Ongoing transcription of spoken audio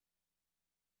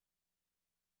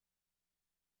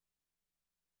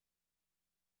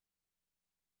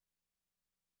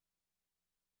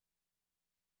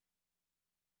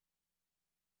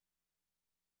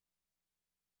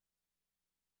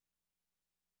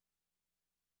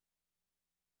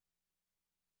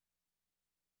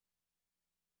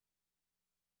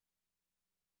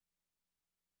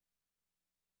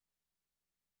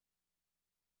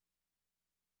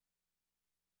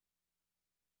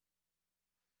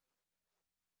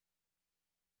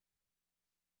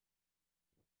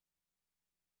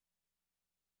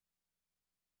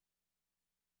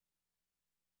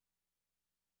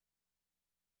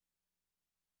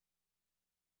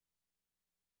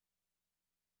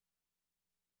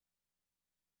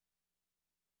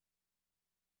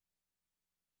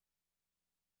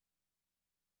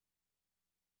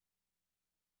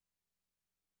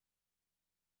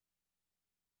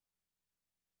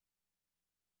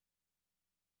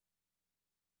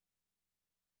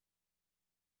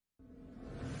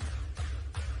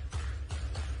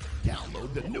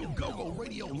download the new GoGo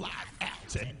Radio Live app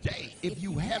today. If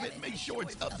you haven't, make sure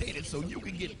it's updated so you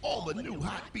can get all the new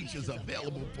hot features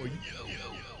available for you.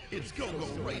 It's GoGo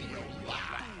Radio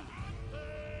Live.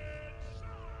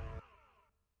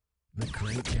 The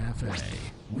Crank Cafe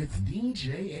with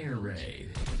DJ Air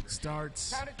Raid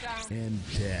starts in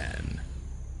 10,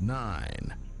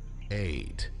 9,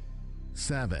 8,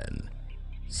 7,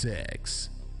 6,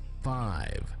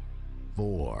 5,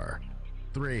 4,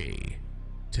 3,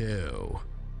 2,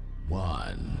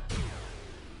 1.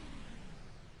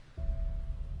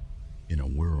 In a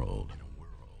world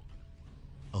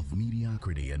of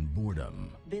mediocrity and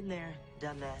boredom, Been there,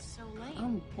 done that. So late.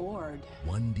 I'm bored.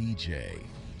 one DJ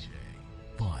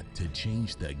fought to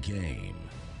change the game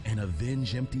and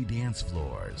avenge empty dance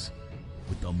floors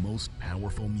with the most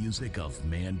powerful music of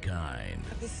mankind.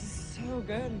 This is so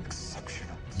good.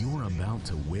 You're about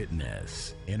to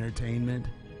witness entertainment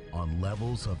on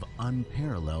levels of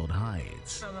unparalleled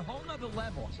heights. On a whole nother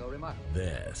level. So remarkable.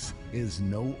 This is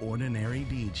no ordinary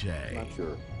DJ. Not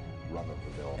your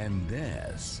run-of-the-mill. And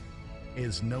this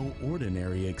is no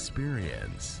ordinary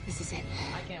experience. This is it.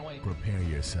 I can't wait. Prepare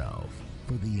yourself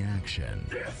for the action.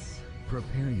 Yes.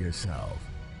 Prepare yourself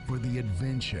for the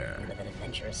adventure. With an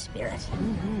adventurous spirit.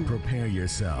 Prepare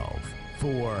yourself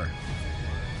for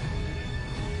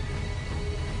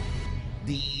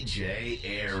DJ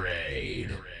Air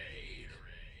Raid.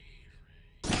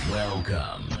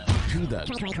 Welcome to the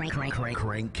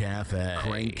Crank Cafe.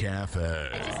 Crank Cafe.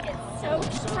 I just get so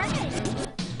excited.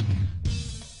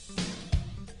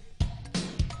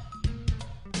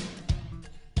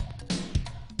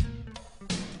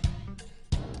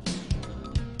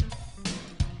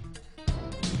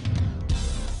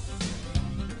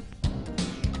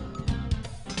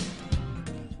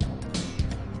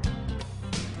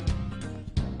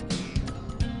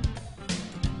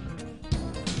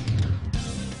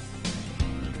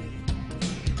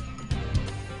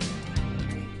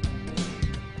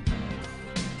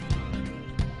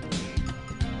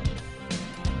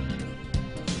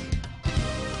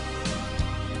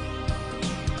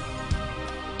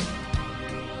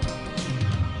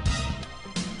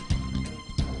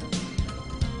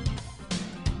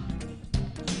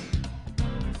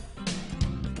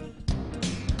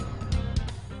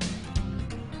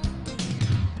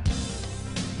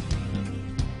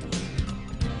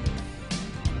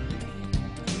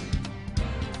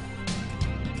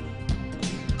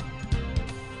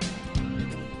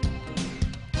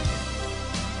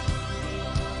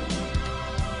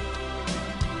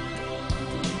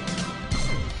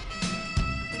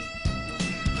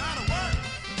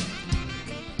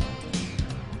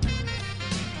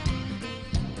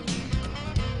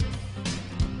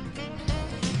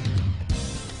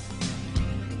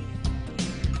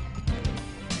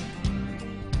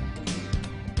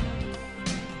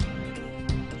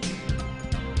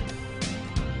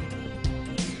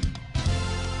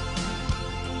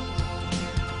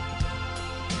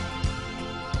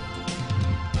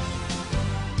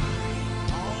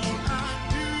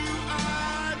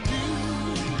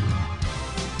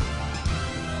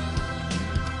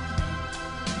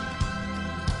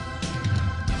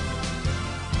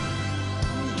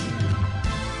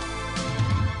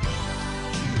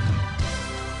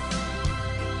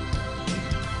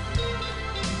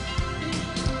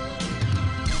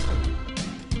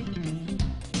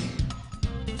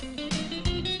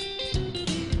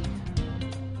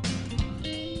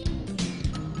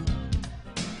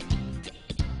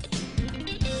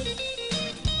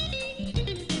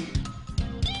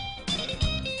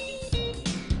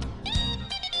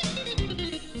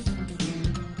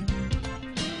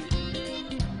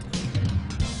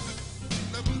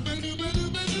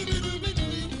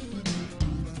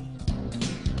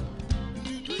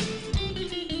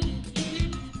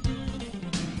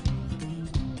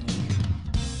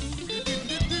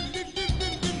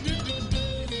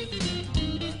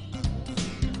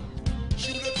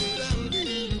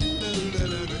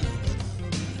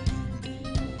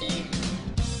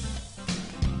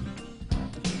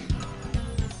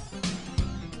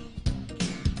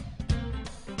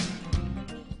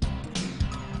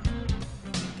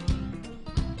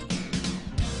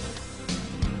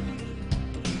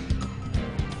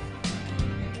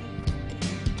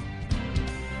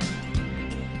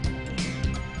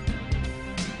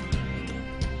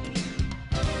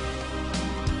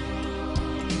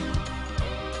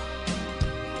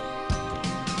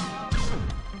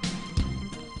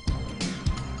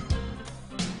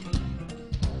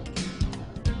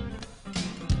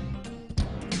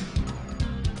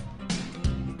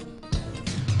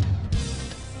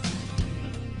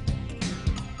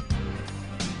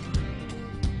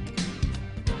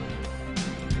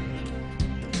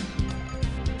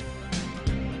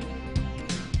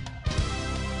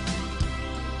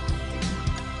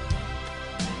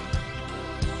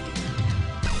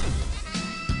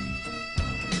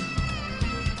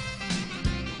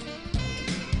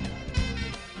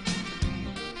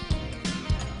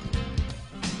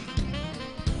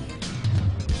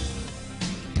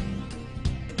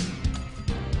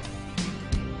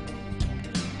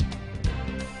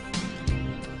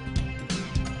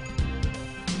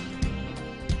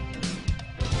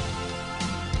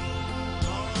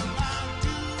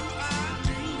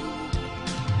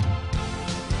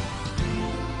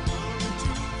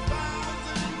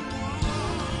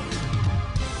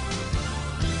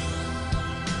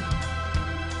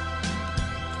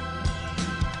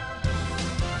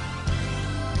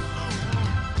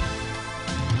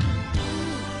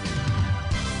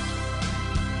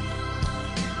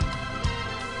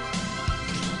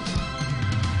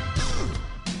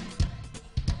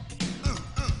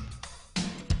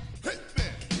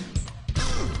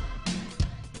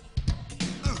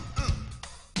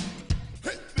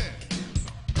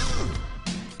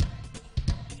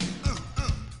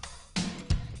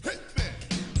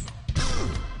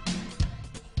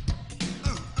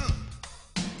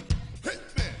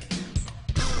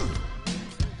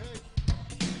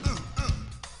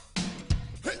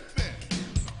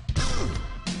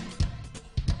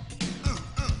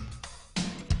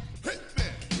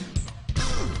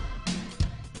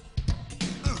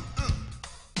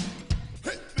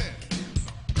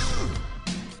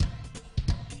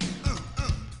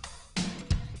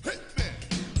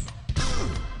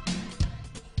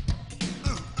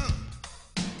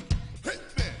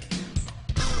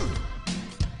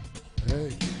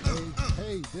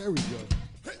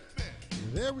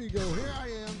 There we go. Here I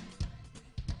am.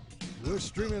 We're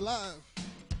streaming live.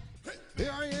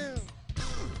 Here I am.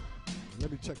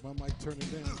 Let me check my mic, turn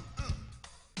it down.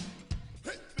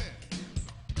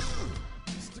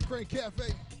 It's the Crank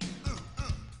Cafe.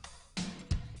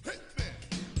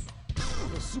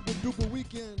 On a super duper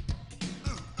weekend.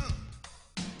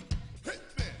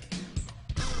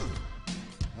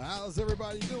 How's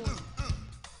everybody doing?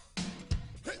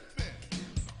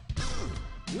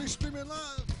 We're streaming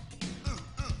live.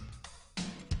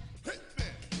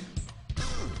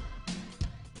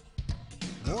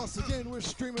 Once again, we're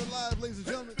streaming live, ladies and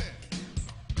gentlemen,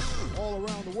 all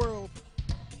around the world,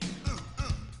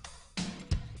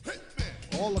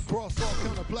 all across all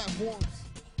kind of platforms.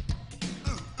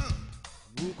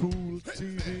 Roku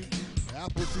TV,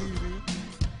 Apple TV,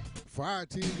 Fire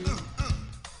TV,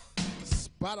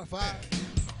 Spotify,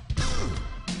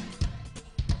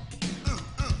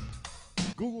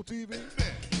 Google TV,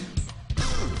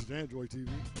 this is Android TV.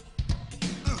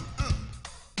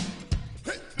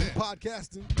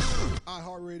 Podcasting,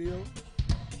 iHeartRadio,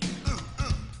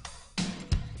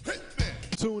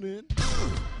 tune in,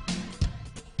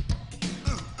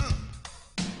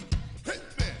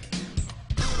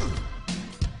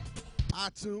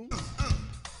 iTunes,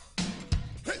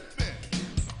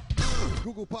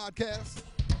 Google Podcasts,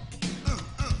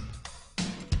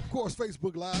 of course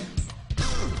Facebook Live.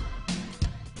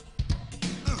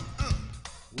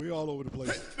 We all over the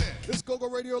place. It's Go-Go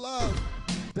Radio Live.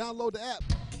 Download the app.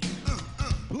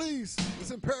 Please,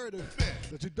 it's imperative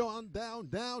that you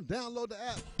download the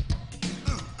app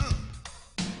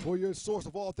for your source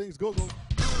of all things Go-Go,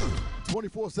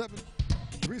 24/7,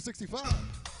 365.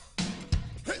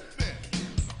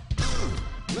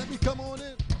 Let me come on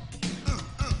in.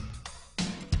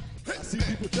 I see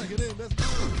people checking in. Let's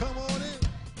come on in.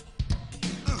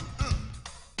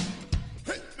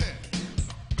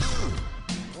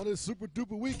 On this super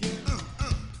duper weekend.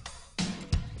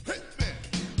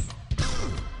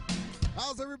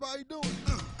 How's everybody doing?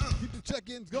 Keep the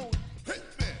check-ins going.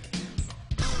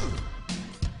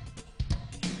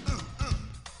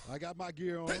 I got my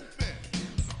gear on.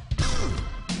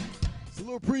 It's a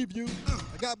little preview.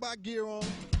 I got my gear on.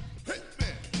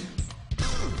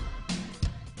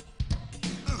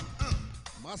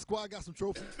 My squad got some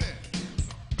trophies.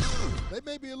 They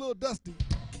may be a little dusty,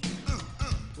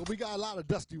 but we got a lot of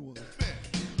dusty ones.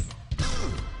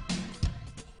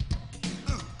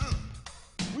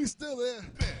 We still there.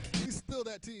 We still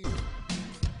that team.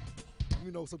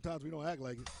 You know, sometimes we don't act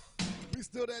like it. We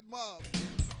still that mob.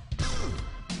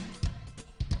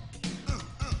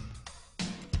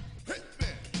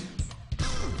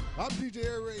 I'm DJ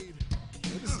Air Raid,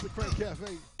 and this is the Crank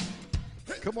Cafe.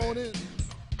 Come on in.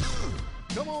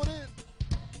 Come on in.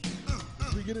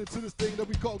 As we get into this thing that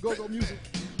we call go-go music.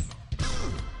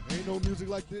 Ain't no music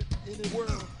like this in the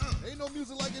world. Ain't no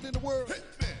music like it in the world.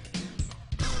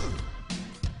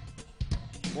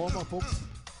 All my folks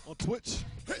on Twitch,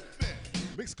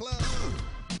 Mixcloud,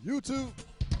 YouTube.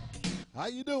 How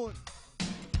you doing?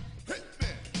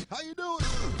 How you doing?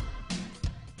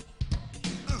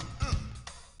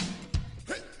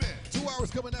 2 hours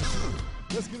coming at you.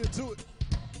 Let's get into it.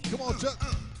 Come on, Chuck.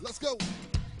 Let's go.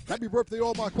 Happy birthday to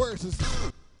all my Aquariuses.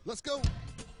 Let's go.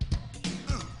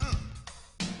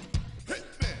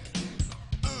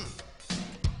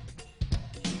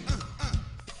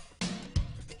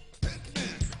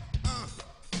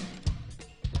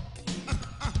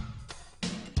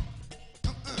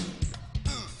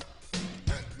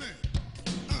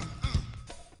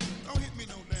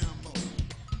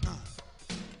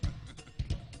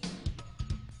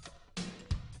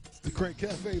 Crank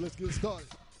Cafe, let's get started.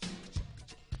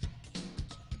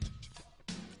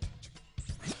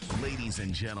 Ladies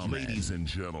and gentlemen,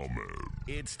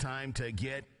 it's time to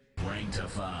get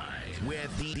pranktified with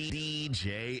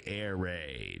DJ Air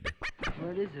Raid.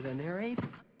 What is it, an air raid?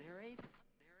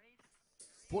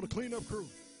 For the cleanup crew,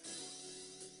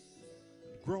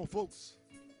 grown folks,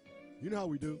 you know how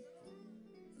we do.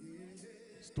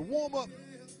 It's the warm up.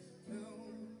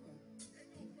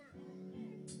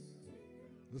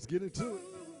 Let's get into it.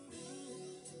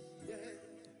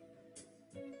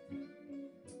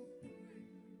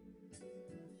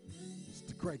 It's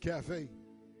the Crank Cafe.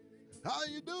 How are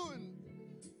you doing?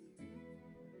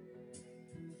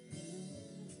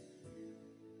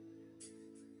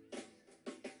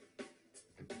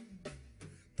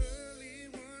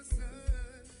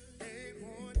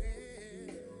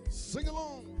 Sing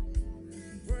along.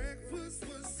 Breakfast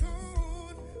was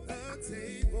on the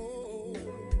table.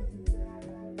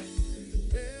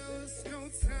 There was no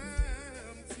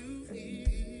time to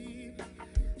eat.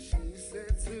 She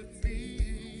said to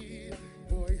me,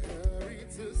 boy, hurry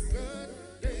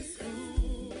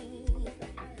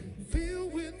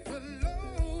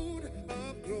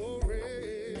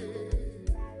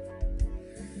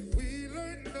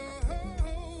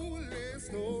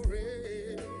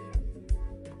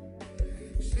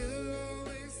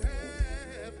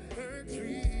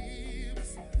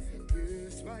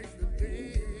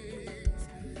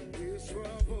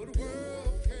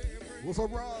What's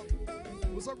up, Rob?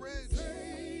 What's up, Reg?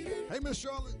 Hey, Miss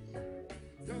Charlotte.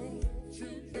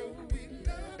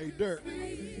 Hey, Dirk.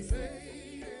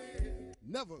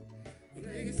 Never.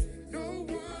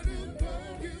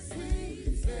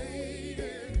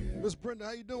 Miss Brenda,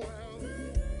 how you doing?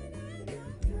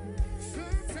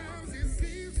 Sometimes it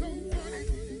seems so funny.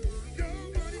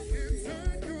 Nobody can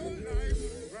turn your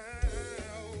life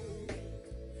around.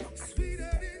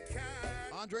 Sweeter than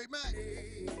kind. Andre Mack.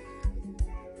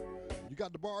 You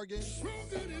got the bar again?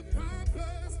 Stronger than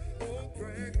Papa's old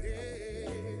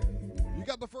granddad. You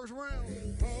got the first round.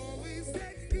 Always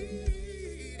that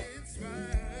needed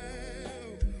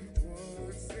smile.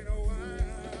 Once in a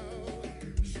while,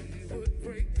 she would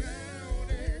break down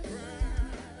and cry.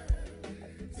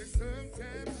 And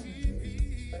sometimes she'd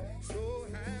be so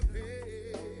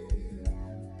happy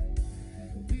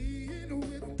being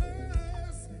with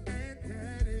us and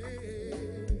Daddy,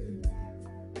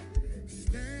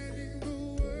 standing the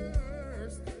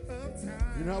worst of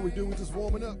times. You know how we do? We just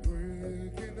warming up.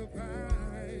 Breaking the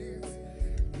pines,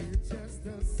 it's just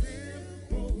a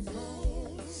simple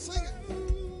song. Sing it.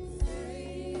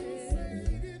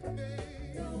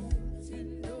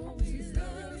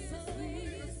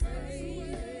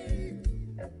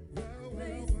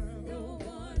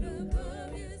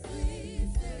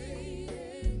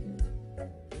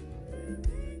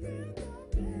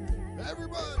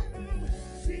 Everybody.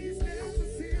 She's never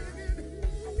singing,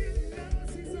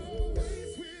 she's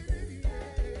always winning.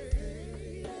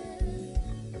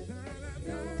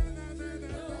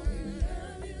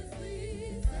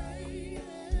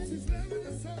 She's loving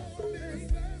the song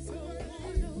that's last away.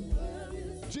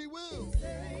 G Will.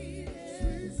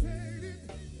 She's saying if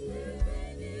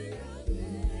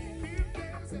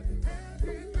there's a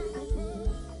happy number,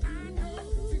 I know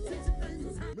she takes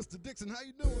things high. Mr. Dixon, how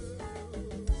you doing?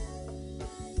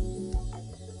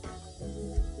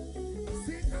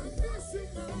 See, I miss you,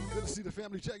 Mom. Good to see the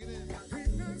family checking in.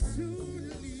 And I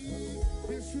soon leave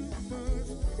this too much.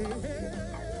 Yeah,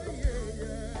 yeah,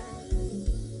 yeah.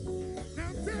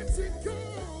 Now that you're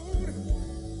gone.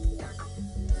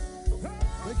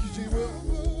 Thank you, G Will.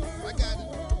 I got it.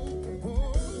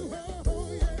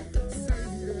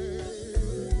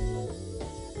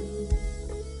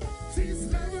 She's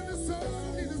loving the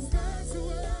song in the stars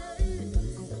away.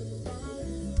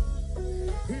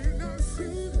 And I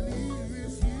should leave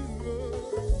with you.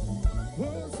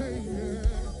 Oh, say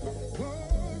yeah.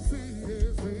 Oh, say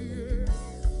yeah, say yeah.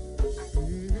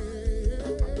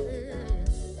 Yeah.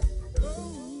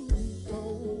 Oh,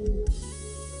 oh.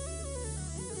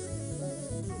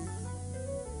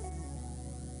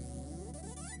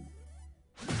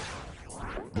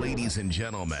 Ladies and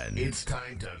gentlemen, it's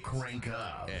time to crank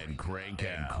up and crank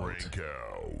out.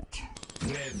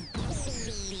 With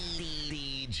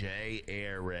DJ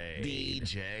Air Raid.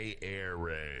 DJ Air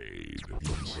Raid.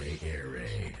 DJ Air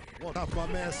Raid. One off my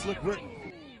man Slick Rick.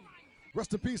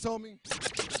 Rest in peace, homie.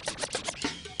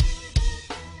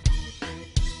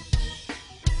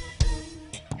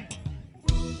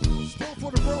 Still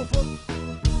for the bro, folks.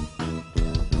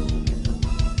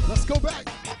 Let's go back.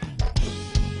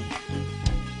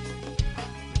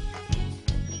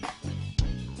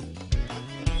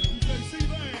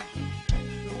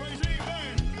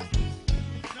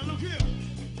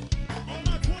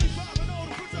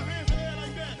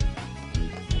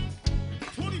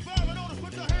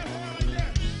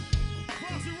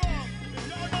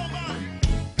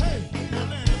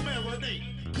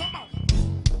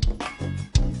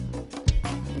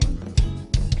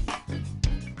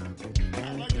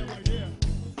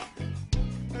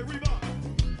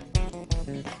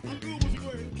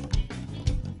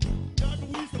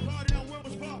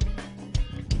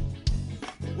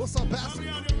 What's up, Pastor?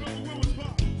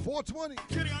 420.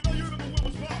 Kitty, I know you remember when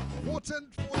was pop. 410,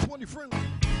 420 friendly.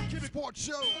 Sports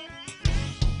show.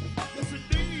 Yes,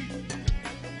 indeed.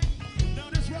 Now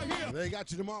this right here. They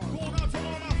got you tomorrow. Going out to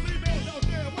all my females out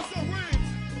there. What's up, Rings?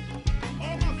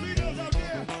 All my females out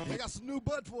there. They got some new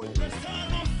bud for you. Let's tie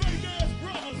my fake ass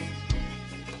brothers.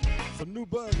 Some new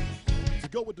bud to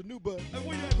go with the new bud Hey,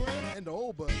 where you at, Greg? and the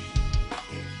old bud.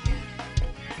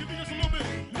 Give me just a little bit.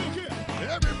 Look here.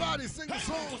 Everybody sing the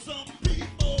For song. some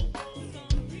people,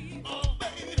 are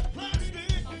made of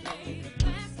plastic.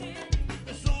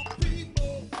 And some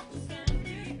people,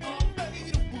 are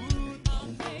made of wood.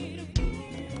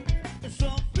 And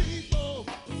some people,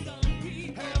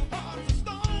 have hearts of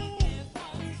stone.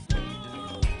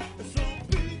 And some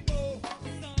people,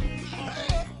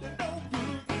 Hey, no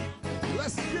good.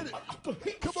 let's get it.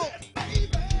 Come on.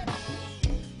 Baby,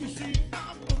 you see,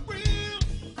 I'm for real.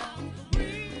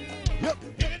 Yep.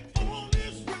 And all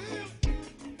is real.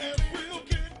 Every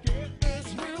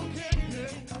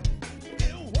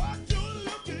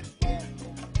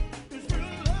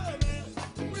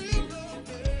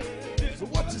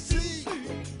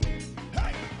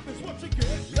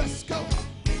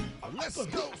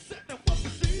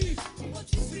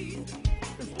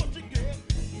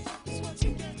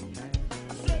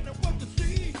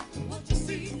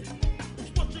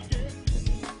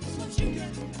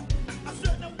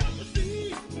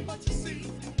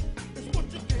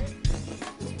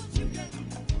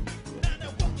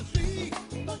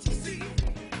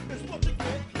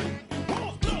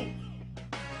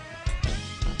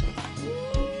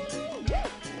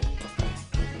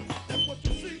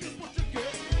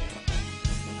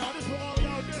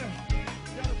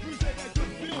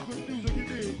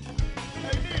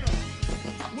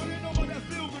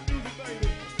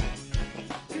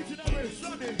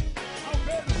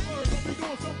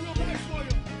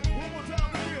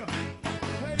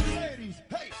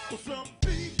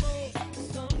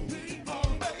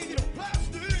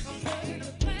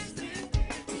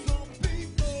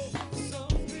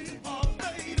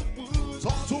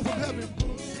Talk to him from heaven.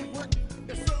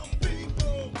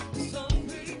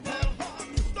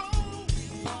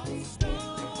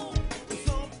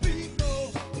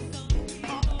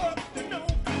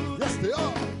 Yes, they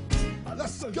are.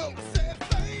 Let's go.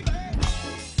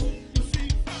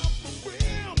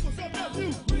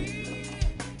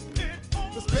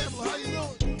 Miss Pamela, how you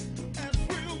doing?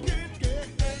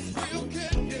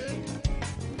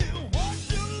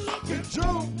 Get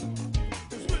Joe.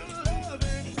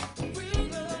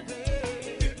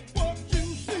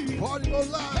 Party go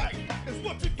live.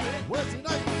 Wednesday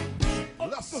night.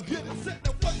 Let's get it.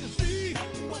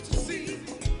 What you see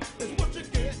is what you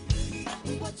get.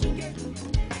 What you get.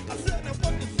 I said that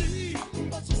what you see is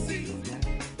what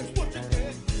you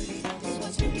get.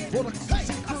 What you get. For the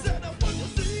I said that what you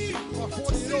see our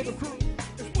 40 older crew.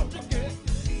 is what you get.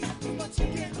 What you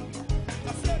get.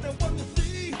 I said that what you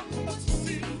see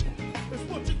is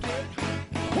what you get.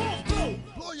 Horn blow.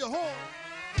 Blow your horn.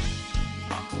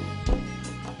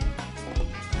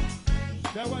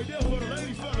 That right there for the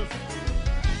ladies, fellas.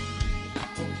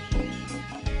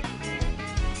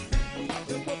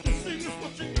 And what you see is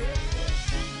what you get.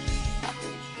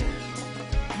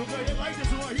 Look at you like this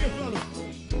one right here, fellas.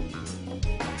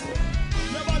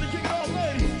 Y'all about to kick it off,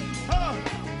 ladies. Huh?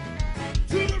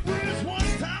 To the bridge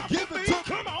one time. Give for it me. to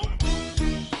Come on.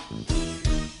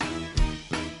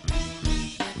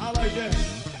 I like that.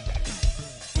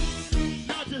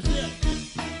 Not just yet.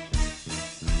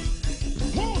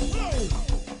 Horn blow.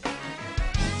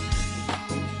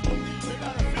 They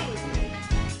gotta feel it.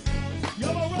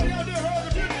 Y'all already out there heard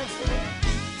the business.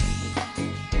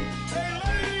 Hey,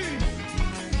 ladies.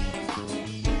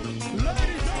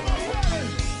 Ladies, y'all already.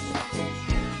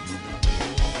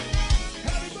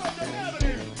 Happy birthday,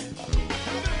 Ebony.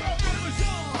 Happy birthday,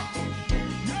 Michelle.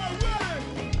 Y'all ready?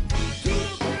 To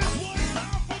the bridge one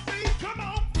time for me. Come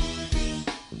on.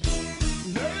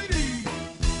 Ladies.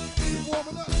 You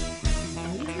warming up.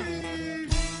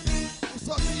 What's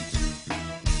up, Beach?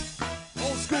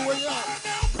 Old school way out.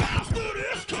 Now bounce to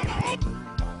this. Come on.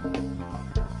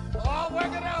 Oh,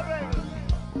 work it out, baby.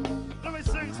 Let me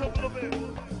sing something a little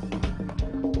bit.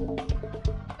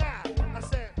 Now, I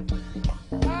said,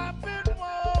 I've been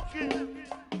walking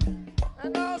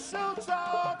and also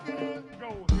talking. Go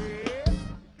ahead,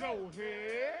 go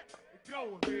ahead,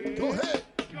 go ahead. Go ahead.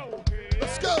 Go ahead.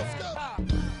 Let's go. Let's go.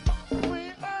 We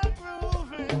are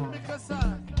grooving because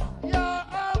you're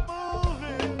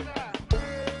moving.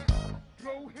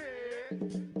 Go ahead,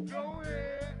 go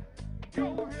ahead, go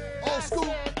ahead. Old school. I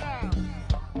said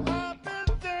now, I've been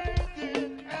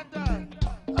thinking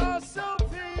and also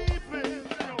peeping.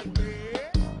 Go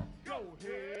ahead, go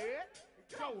ahead,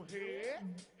 go ahead,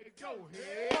 go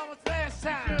ahead. One more last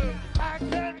time. I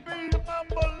can't be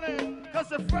mumbling because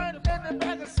the front and the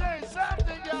back are saying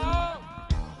something, y'all.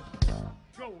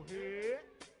 Go ahead.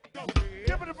 Go ahead.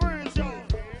 Give it a bridge, y'all.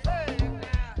 Hey,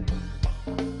 now.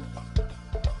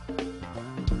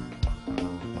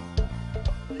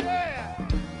 Yeah.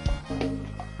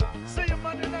 See you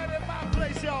Monday night at my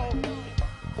place, y'all.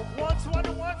 120,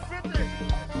 150.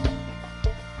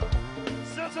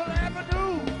 Central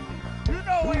Avenue. You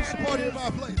know where Who's it party is. at my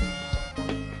place?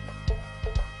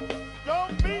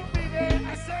 Don't beat me there.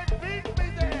 I said beat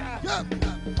me there. Yeah.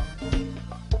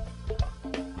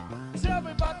 Tell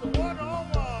me about the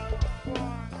one-on-one.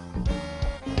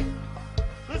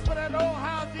 This for that old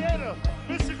High Theater,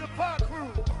 Michigan Park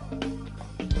crew.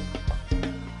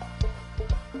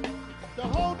 The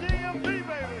whole DMV,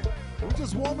 baby. We're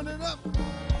just warming it up.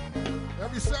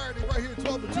 Every Saturday right here,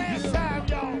 12 to 2 Last p.m. time,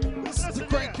 y'all. This is the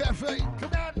Crank Cafe.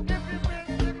 Now, if you've been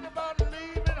thinking about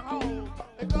leaving home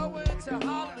and going to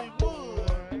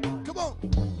Hollywood, Come on.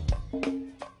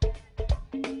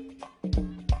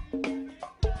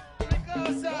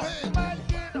 because Go ahead. you might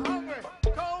get hungry,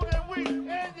 cold and weak,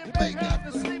 and you may may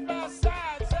have to sleep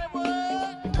outside. Say what?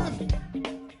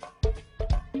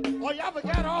 Oh, y'all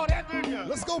forgot all that, didn't you?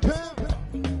 Let's go, Pam.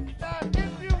 Now,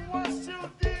 if you want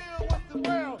to deal with the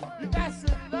world, you got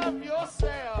to love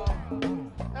yourself.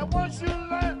 And once you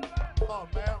learn, oh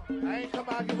man, I ain't come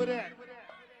out here with that.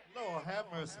 Lord have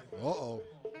mercy. Uh-oh.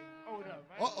 Hold up,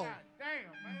 man. Uh-oh. God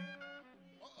damn, man.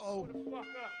 Uh-oh. Fuck up,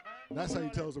 man. That's how you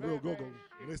tell it's a real go-go.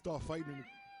 When they start fighting.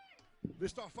 They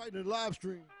start fighting in the live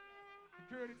stream.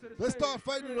 Security to the Let's stage. start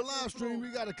fighting in the live stream. We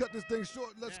got to cut this thing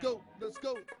short. Let's go. Let's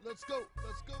go. Let's go.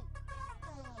 Let's go.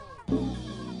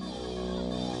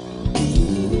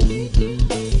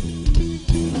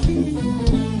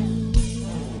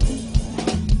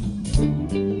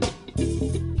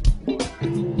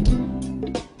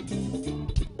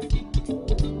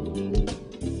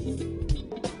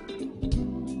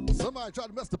 Somebody tried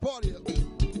to mess the party up.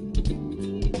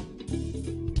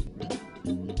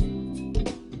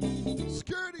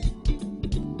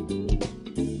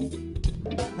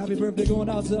 Happy birthday going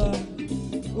out to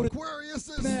Aquarius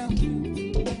is. now.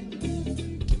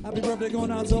 Happy birthday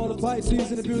going out to all the Pisces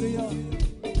in the building, y'all.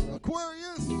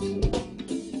 Aquarius.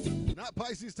 Not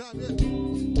Pisces time yet.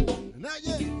 Not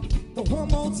yet. But one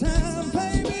more time,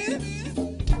 baby.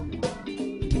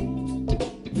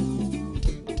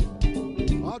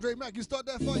 Andre Mack, you start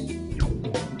that fight.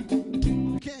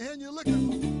 You can't hand your liquor.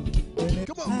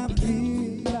 Come on. I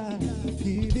feel I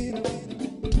give it up.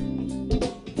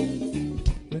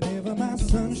 Whenever my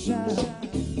sunshine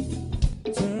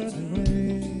turns to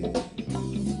rain.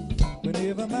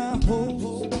 Whenever my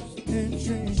hopes and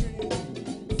dreams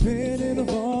fade in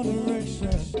all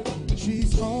directions,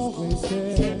 she's always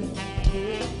there,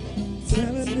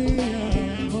 telling me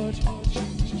how much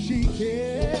she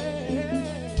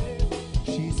cares.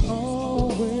 She's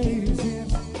always in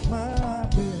my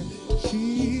bed.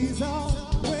 She's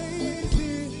always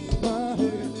in my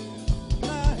head.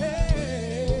 My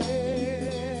head.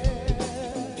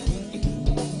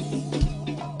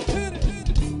 Hit it.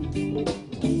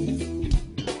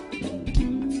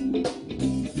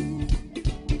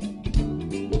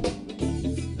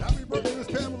 Happy birthday, Miss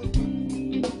Pamela.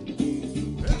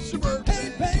 It's your birthday.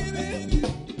 Hey, baby.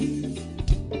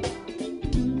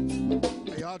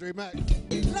 Hey, Andre Mack.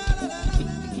 La, la, la, la,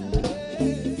 la.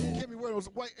 Can't be wearing those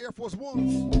white Air Force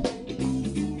Ones.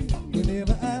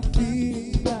 Whenever I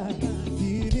feel I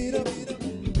give it up.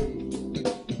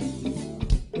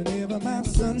 Whenever my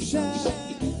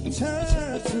sunshine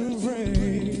turns to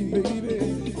rain, baby.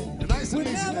 Nice and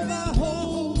easy Whenever now. my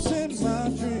hopes and my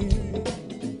dreams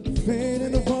fade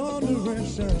in the wrong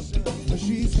direction, but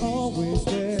she's always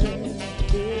there,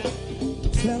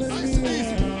 telling me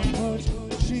how much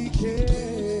she cares.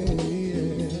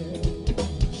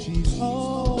 She's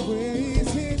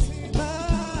always in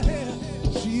my head.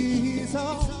 She's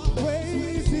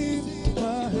always in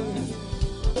my head.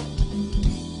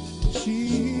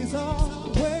 She's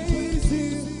always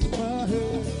in my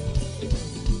head.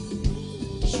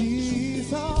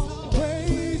 She's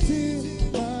always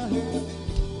in my head.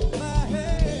 My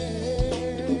head.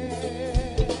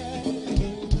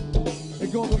 Hey,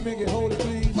 go to make it hold it,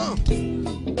 please.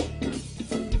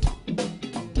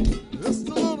 Just a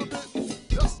little bit.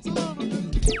 Just a little bit.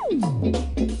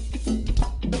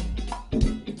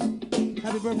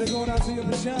 Happy birthday going out to you,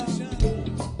 Michelle.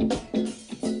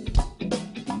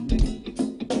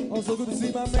 Also good to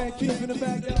see my man Keith in the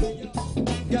back, y'all.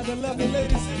 Got the lovely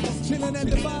ladies chilling at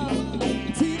the bar.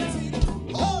 Tina.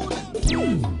 Hold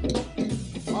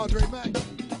it. Andre Mack.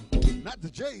 Not the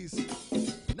Jays.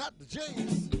 Not the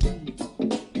Jays.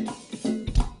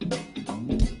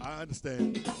 I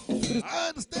understand. I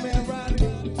understand. Man, Riley.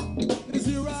 Good to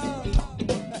see you around.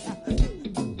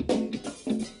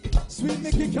 Sweet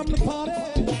Mickey, come to party.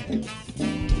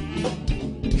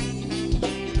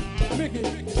 Mickey,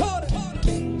 party.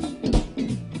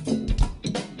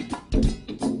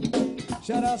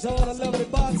 Shout out to all the lovely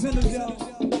bartenders, y'all.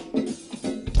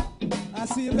 I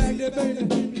see you back there,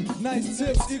 baby. Nice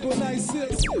tips equal nice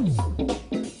sips.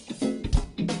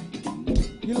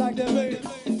 You like that, baby?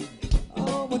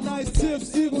 Oh, but nice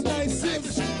tips equal nice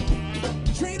sips.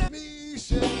 Trina.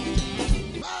 Misha,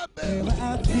 my baby. Whenever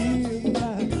I feel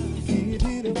I give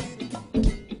it up.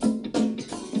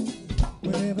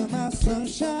 Whenever my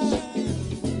sunshine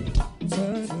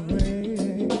turns to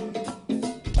rain.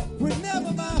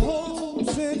 Whenever my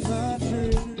hopes and my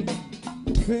dreams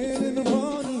fade in the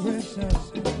wrong direction,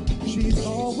 she's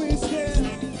always there,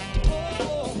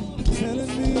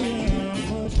 telling me how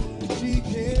much she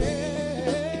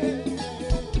cares.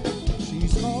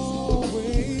 She's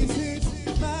always in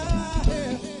my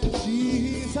head.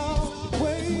 She's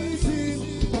always in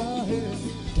my head.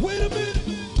 Wait a minute.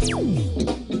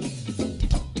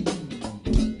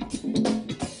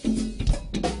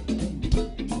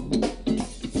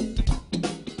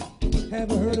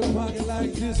 Haven't heard a pocket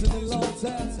like this in a long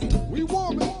time. We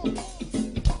warm it.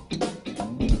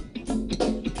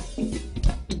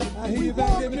 I hear you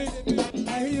back there, Mick.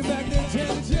 I hear you back there,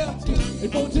 Janet Jeff. Hey,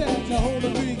 Bo Jack, now hold the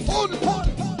beat. Hold it. Hold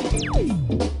it.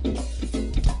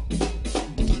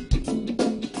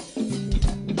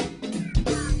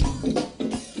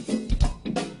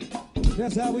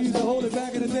 That's how we used to hold it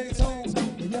back in the day, Tom.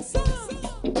 Yes, sir.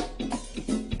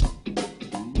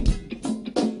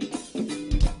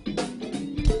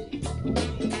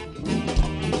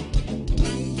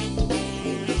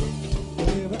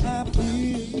 Whenever I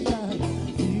feel I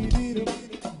need it up.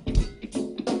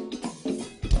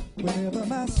 Whenever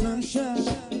my sunshine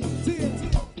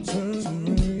turns to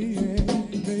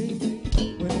rain, baby.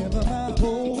 Whenever my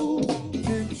hope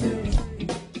and dreams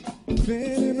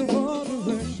fade in the wrong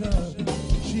direction,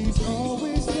 she's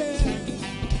always there,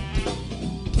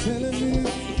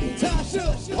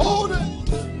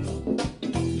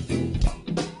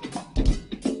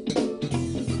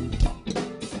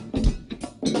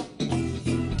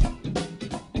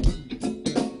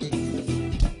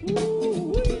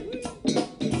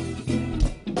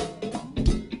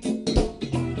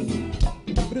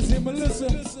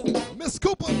 Miss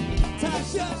Cooper.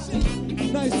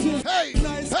 Tasha. Nice tip. Hey,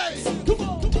 nice. hey. Come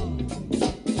on.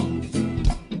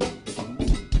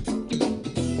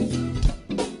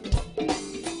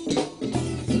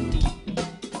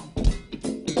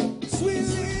 Sweet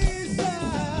Lisa.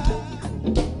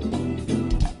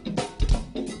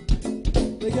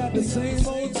 They got the same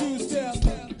old two-step.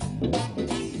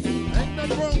 Ain't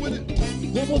nothing wrong with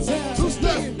it. One more time.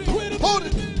 Two-step. Hold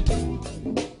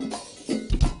it.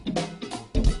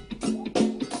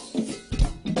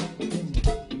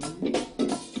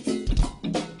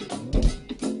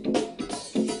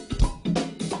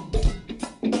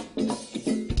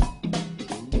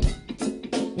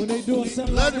 When they doing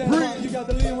something Let like it that, breathe. you got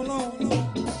to leave them alone.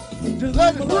 Just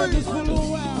Let leave it them alone breathe. just for a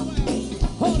little while.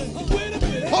 Hold it. Wait a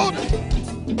minute. Hold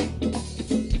it.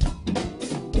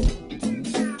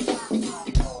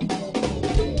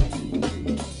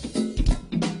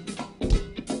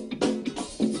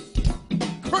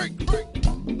 Crank, crank.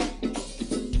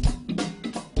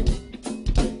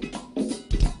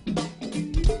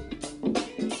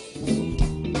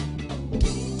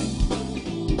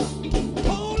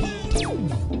 Hold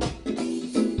it.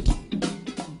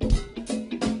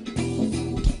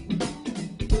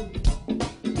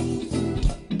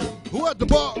 Who at the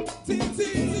bar? Sweet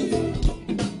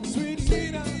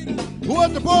Nina. Who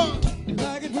at the bar?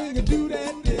 Like it when you do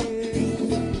that.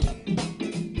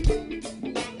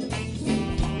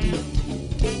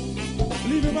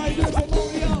 Leave it right there for more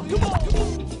of y'all. Come on.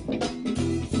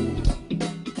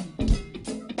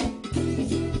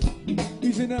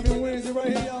 Each and every Wednesday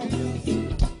right here, y'all.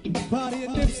 Party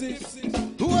and Nipsey.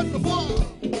 Who at the bar?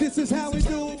 This is how we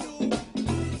do.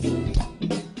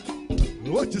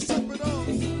 What you sipping on?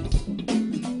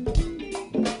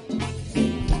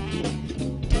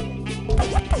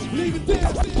 Leave it there.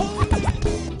 Hold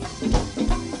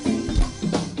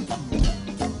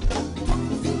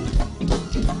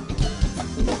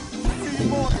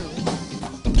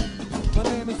it. My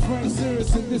name is Frank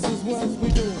Serious, and this is what we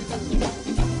do.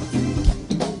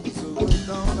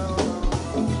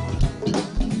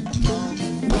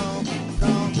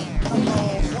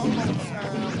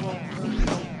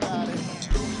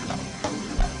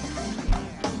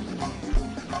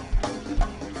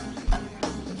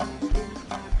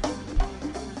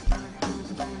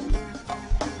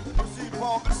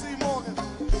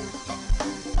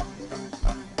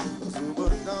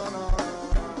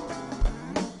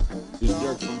 It's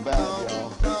Dirk from Val,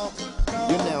 y'all.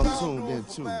 You're now tuned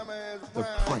into the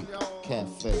Crank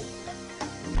Cafe.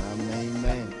 And my main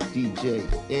man, DJ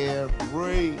Air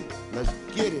Ray. Let's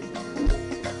get it.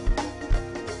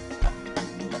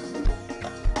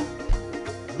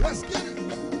 Let's get it.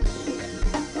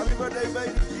 Happy birthday,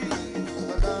 baby G.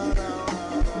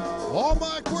 All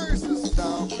my Aquariuses.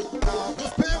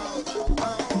 Miss Pamela.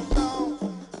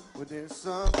 But there's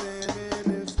something in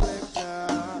this picture.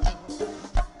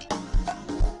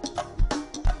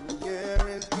 Yeah,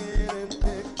 it's getting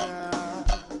thicker.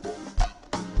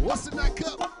 What's in that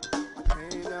cup?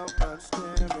 Ain't no but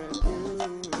staring at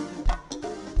you.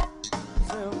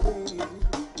 Tell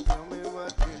me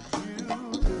what did you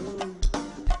do?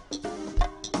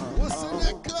 What's in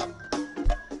that cup?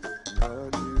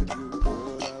 What did you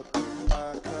put up in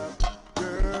my cup,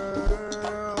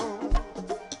 girl?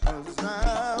 'Cause I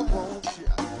want you.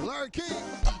 Larry King.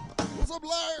 What's up,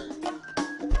 Larry?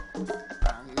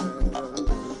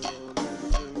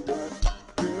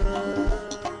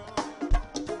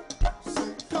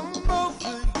 Come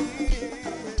over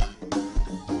here.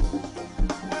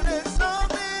 But there's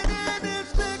something in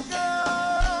this liquor.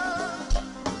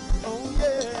 Oh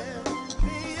yeah,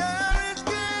 the air is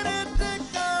getting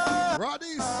thicker.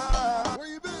 Roddy's, where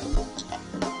you been?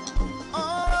 All I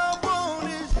want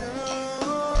is you.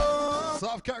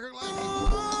 South Carolina.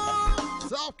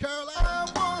 South All Carolina. I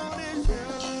want is you.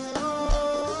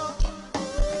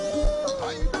 How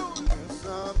you doing? There's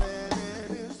something in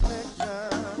this liquor,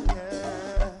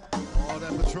 yeah. All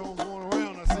that Patron going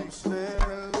around, I see.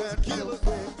 Staring at Tequila.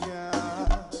 the liquor.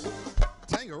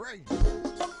 Tangeray.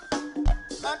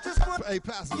 I just want Hey,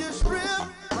 Pastor. you strip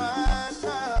right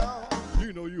now.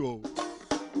 You know you old.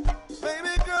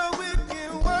 Baby girl, we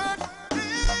can work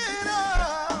it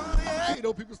out, yeah. Hey,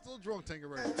 though, people still drunk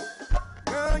Tangeray.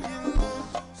 Girl, you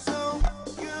look so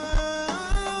good.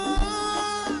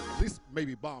 At least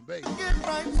maybe Bombay. Get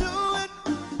right to it.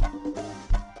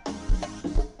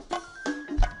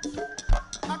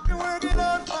 I can work it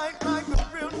out like a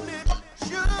real nigga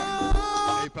should.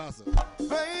 Hey, Pastor.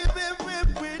 Baby,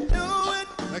 if we do it.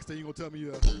 Next thing you gonna tell me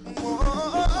you Whoa.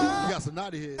 got some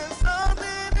naughty head. There's something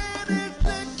in this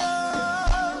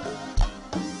liquor.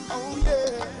 Oh,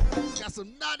 yeah. Got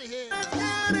some naughty head. Let's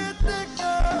get it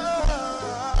thicker.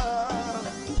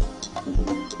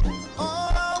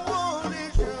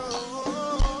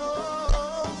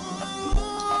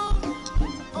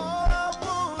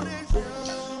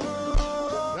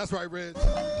 right, Reg.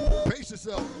 Pace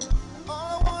yourself.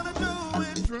 All I wanna do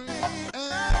is Drink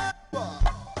and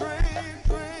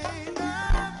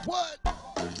what?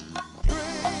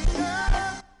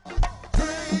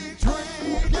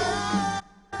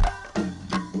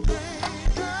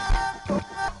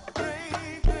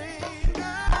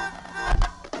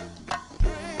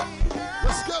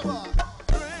 Let's go.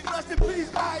 Rest in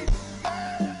peace, Ice.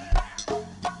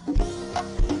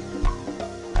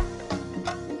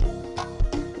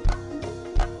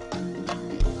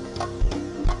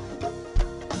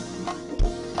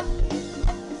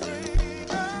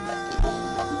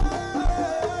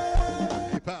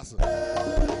 Hey, Pastor.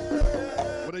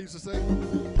 What they used to say?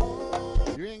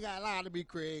 You ain't got a lie to be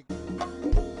Craig. You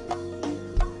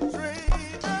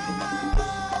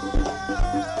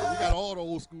got all the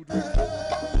old school drinks.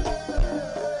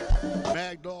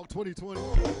 Mag Dog 2020.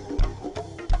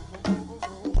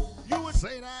 You would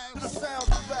St. Ives. The sound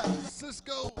of that.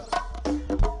 Cisco.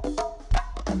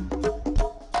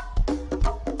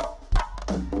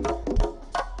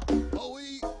 OE.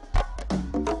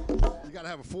 You gotta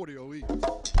have a 40 OE. You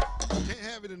can't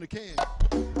have it in the can.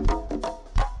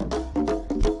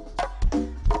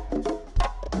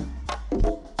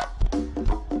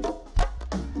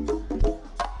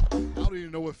 I don't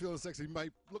even know what feeling sexy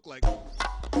might look like.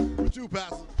 But you,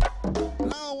 Pastor, I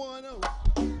don't wanna know.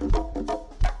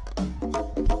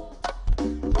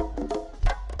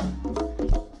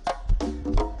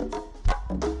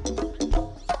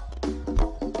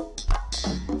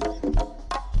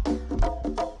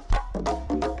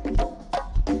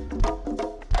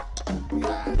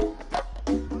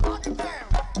 Lock it down.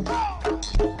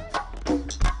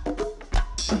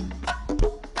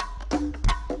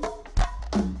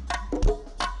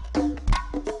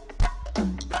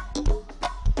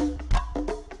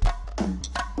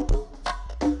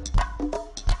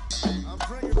 I'm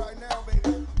drinking right now,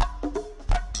 baby.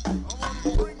 I want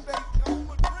to drink, baby. I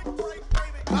want to drink,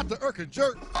 baby. Not the Irk and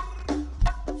Jerk.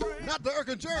 Not the Irk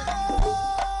and Jerk.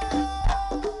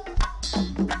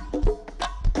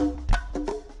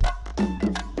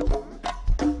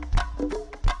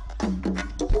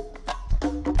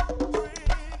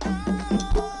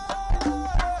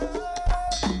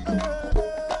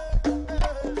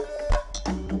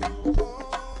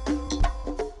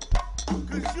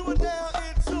 Cause you are now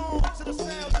in tune to the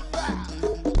sounds of rap.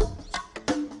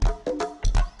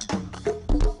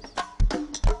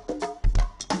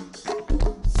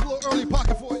 It's a little early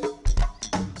pocket for you.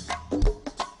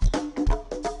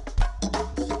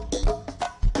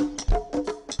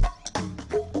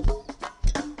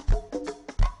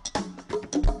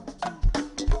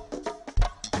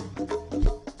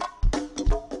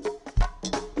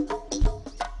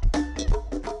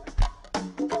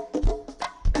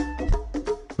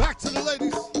 Back to the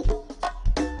ladies.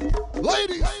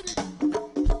 Ladies.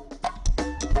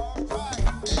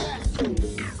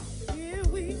 Here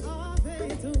we are,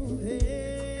 face to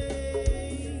face,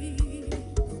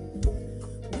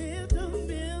 with the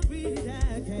memory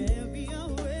that can't be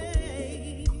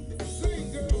erased.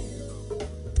 Sing, girl.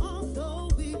 Although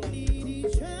we need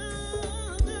each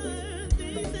other,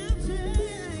 things have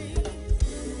changed.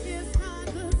 It's not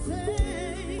the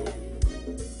same.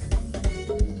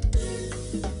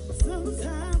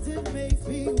 Sometimes it makes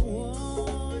me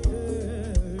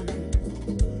wonder,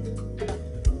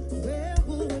 where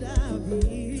would I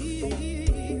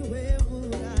be? Where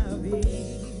would I be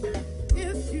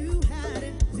if you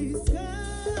hadn't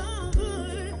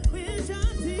discovered which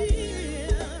I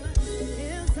did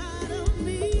inside of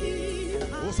me?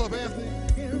 What's up, Anthony?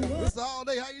 Mr.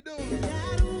 Holiday, how you doing?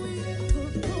 That we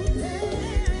could protect.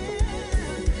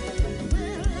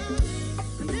 Well,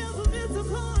 I never meant to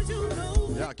cause you no.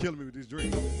 Y'all killing me with these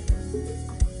drinks.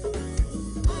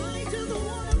 I just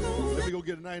wanna know Let me go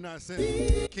get a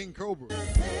 99-cent King Cobra. well,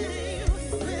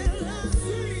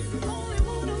 I only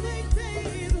wanna make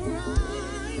things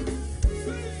right.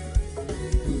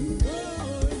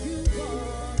 Before you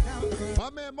walk out the My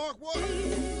man Mark Walker,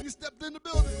 he stepped in the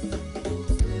building.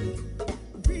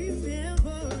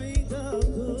 remembering the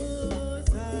good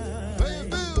times. Paying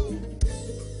bills.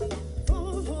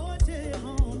 For fortune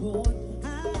on board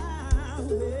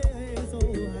highway so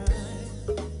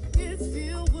high, it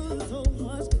still was so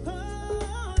much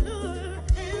color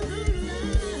and the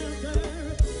laughter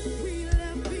we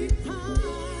left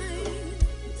behind.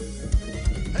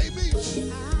 Hey, Beach.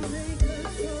 I make a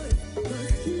choice,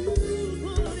 but you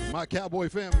wouldn't. My cowboy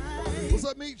family. What's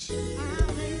up, Meech? I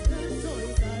make the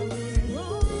choice, I was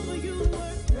wrong, you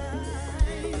were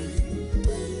right.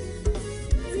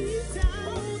 Deep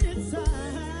down inside,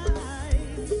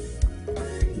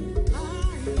 I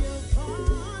have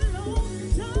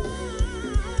followed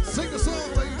time.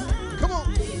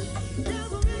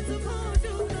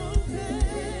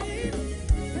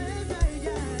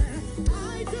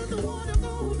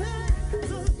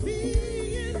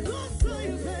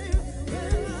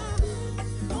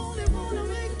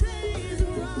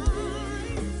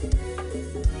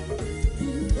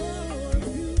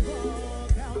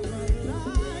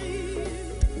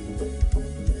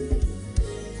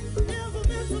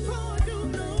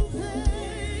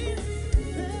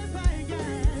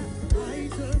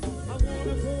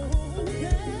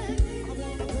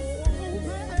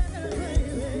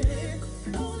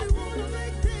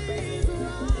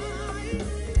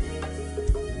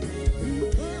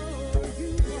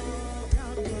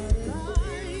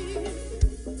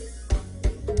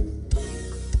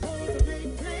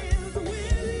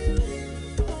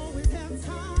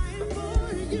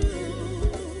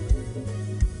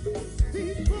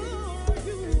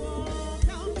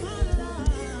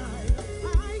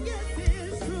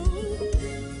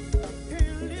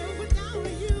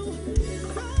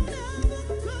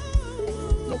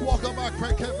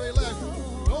 Crank Cafe Live.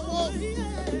 Go on.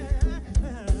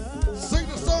 Sing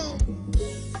the song.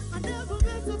 I never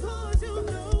meant to cause you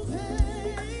no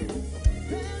pain.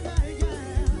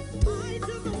 I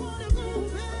just wanna go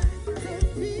back to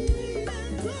being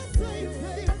the same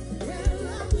place. Well,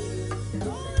 I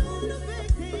don't wanna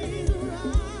make things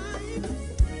right.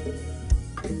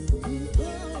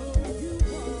 Before you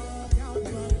walk out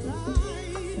my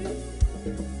life.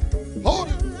 Hold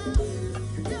it.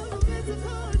 Never meant to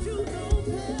cause you no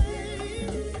pain.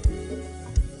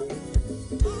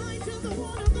 I just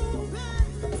wanna go back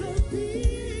to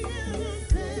being the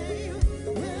same.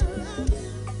 Well, I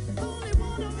only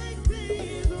wanna make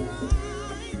things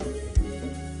right.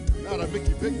 Not a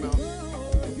Mickey Big Mouth.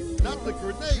 Not the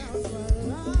grenades.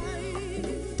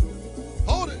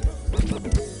 Hold it.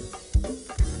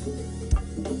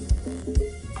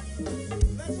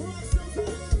 Let's rock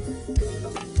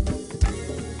sometime.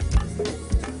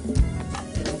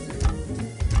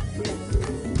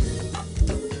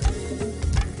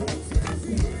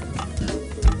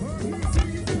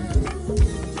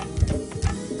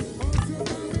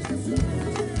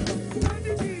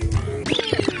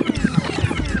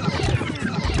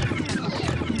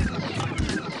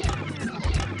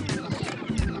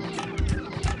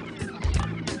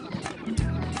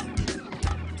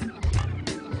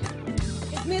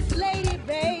 It's Miss Lady,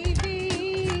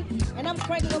 baby. And I'm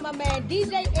cranking with my man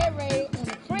DJ Air Ray on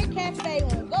the Crank Cafe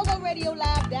on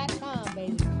GoGoRadioLive.com,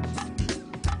 baby.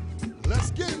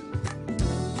 Let's get it.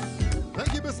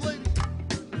 Thank you, Miss Lady.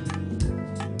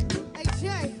 Hey,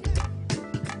 Jay.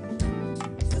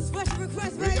 It's a special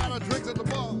request, We baby. got our drinks at the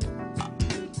bar.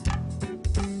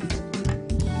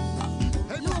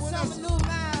 Hey, Miss Little something, Vanessa. little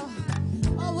mild.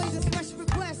 Always a special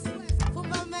request for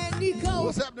my man Nico.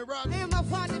 What's happening, Rodney? And my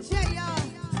partner Jay, y'all.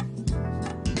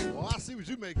 Oh, I see what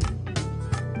you making.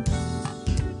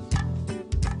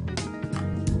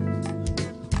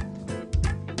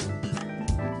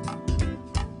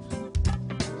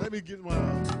 Let me get my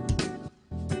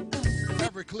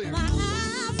Everclear. My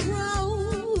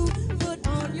afro, put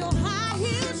on your high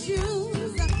heel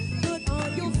shoes, put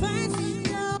on your fancy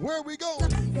clothes. Where are we going?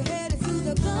 You're headed to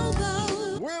the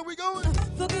go-go. Where are we going?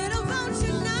 Forget about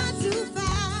your 9 to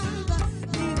 5.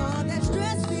 Leave all that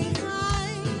stress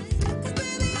behind. 'Cause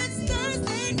baby, it's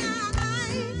Thursday night.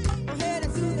 I'm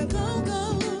headed to the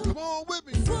go-go. Come on with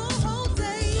me. 4 whole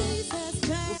days has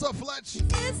passed. What's up, Fletch?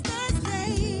 It's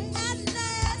Thursday at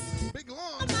last. Big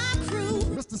Long. My crew,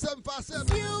 Mr.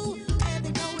 757. you, and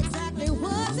they know exactly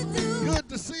what to do. Good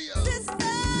to see you. Sister,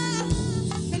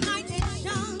 the night is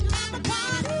young, the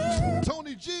party.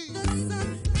 Tony G. The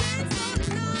sun dance all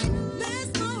night. There's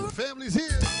no Family's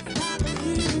here. happy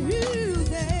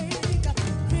music.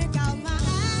 Pick out my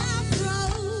afro.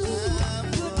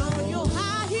 Put on your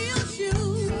high heel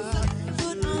shoes.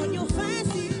 Put on your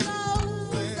fancy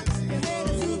clothes. You're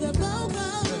headed to the go-go.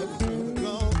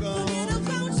 Forget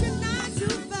about your 9 to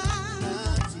 5.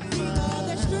 Leave all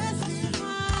the stress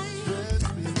behind. 'Cause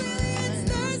really it's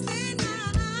Thursday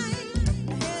night.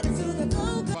 You're headed to the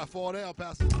go-go. If I fall down,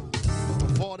 Pastor.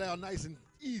 Fall down nice and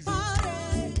easy.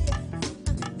 Party.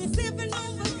 They're sipping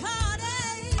on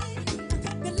Bacardi.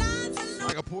 The lines are long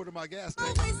Like I poured in my gas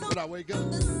tank when I wake up.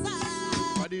 on the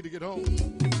side. I need to get home.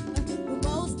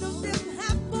 Most of them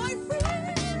have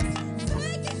boyfriends.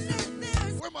 Taking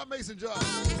their Where my mason jar?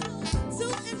 to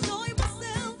enjoy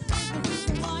myself. The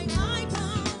reason why I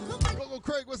come. Come on, Local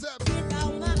Craig, what's happening? pick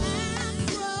out my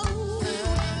afro.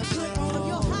 Put on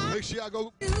your high Make sure I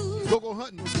go shoes. go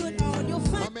hunting. Put on your My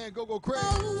fancy man Go Craig.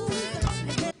 clothes.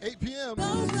 8 p.m.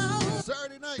 Go-go.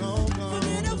 Saturday night.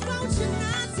 Forget about your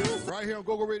 9 to 5. Right here on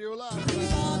Go Radio Live.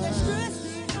 Leave all the stress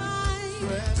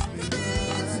behind. It's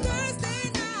Thursday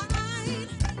night.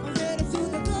 I'm ready to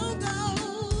the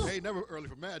go-go. Hey, never early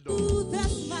for Mad Dog. Ooh,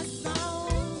 that's my song.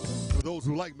 For those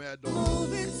who like Mad Dog.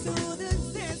 Moving to the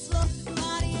dance floor.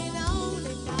 Partying on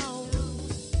and on.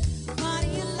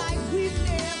 Partying like we've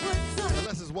never done.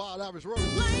 Unless it's Wild Irish Road.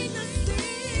 Plain to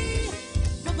see.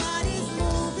 My body's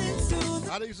moving to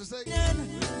the How they used to say?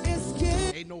 it's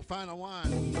good. Ain't no finer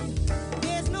wine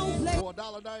There's no place for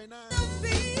 $1.99. to be.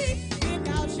 Pick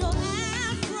out your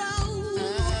afro.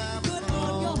 Put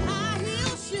on your high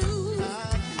heel shoes.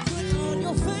 Put on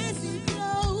your fancy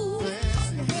clothes.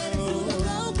 You're headed to the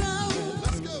go-go.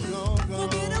 Let's go.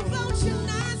 Forget about your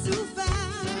 9 to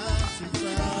 5.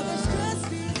 Leave all the stress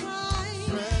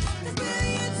behind. 'Cause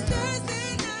baby, it's Thursday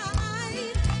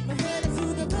night. I'm headed to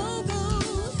the go-go.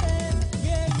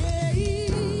 Yeah, yeah,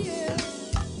 yeah.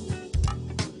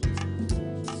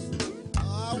 I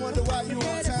wonder why you on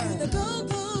Headed to time. the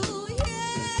go-go.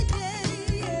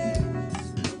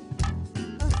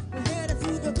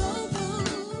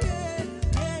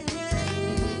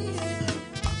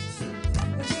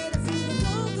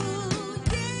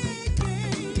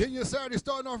 Saturday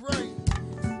starting off right.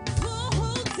 4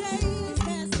 whole days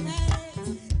has passed.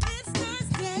 It's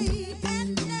Thursday at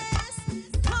last.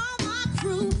 Call my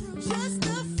crew, just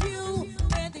a few,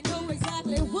 and they know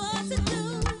exactly what to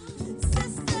do.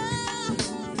 Sister,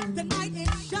 the night is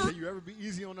short. Can you ever be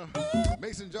easy on the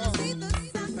Mason Jar?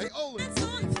 Hey, Olin.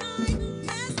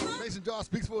 Mason Jar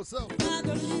speaks for itself. Pick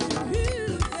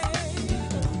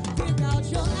out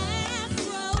your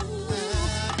afro,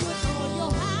 put on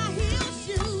your high heel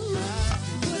shoes,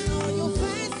 put on your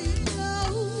fancy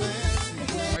clothes.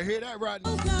 I hear that,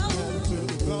 Rodney. I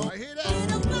hear that.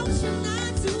 And emotion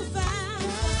not too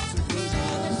fast. Keep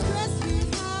all the stress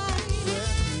behind.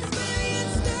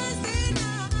 Experience Thursday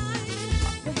night.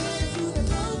 We're headed to the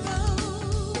go-go.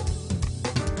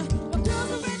 My girls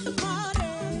are at the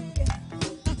party.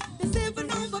 They're sipping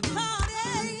on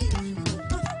Bacardi.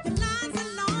 The lines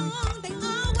are long. They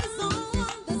always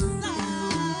on the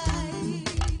side.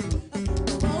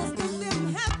 Most of them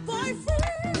have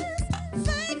boyfriends,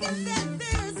 thinking that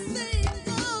they're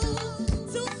single.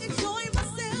 To enjoy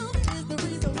myself is the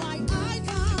reason why I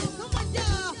come. Come on,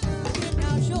 y'all. Pick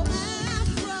out your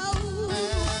afro.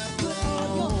 Put on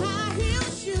your high heel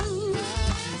shoes.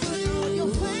 Put on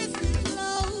your fancy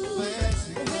clothes. We're headed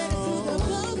to the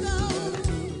go-go.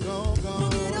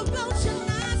 Forget about your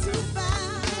 9 to 5.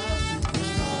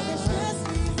 All the stress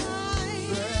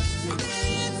behind.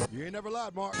 Experience You ain't never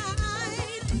lied, Mark.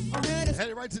 night. I'm headed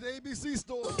Headed right to the ABC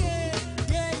store. yeah,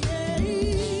 yeah, yeah.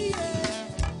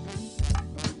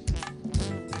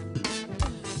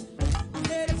 I'm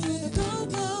headed to the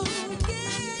go-go,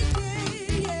 yeah, yeah,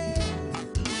 yeah.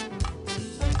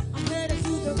 I'm headed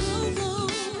to the go-go,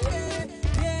 yeah,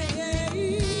 yeah,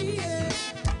 yeah.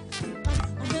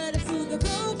 I'm headed to the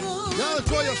go-go. Y'all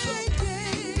enjoy yourself. Yeah,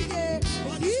 yeah, yeah.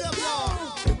 Keep going.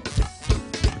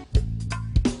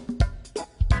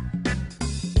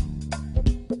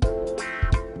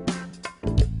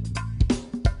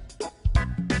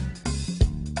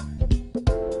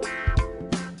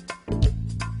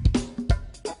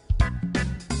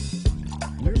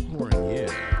 We're pouring you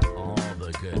all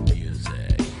the good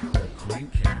music. The Crank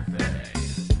Cafe.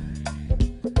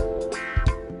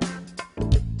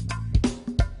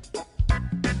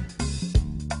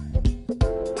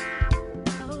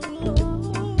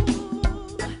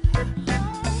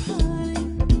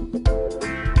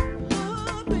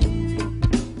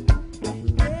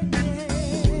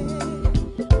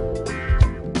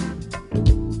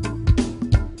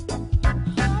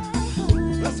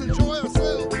 Let's enjoy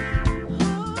ourselves.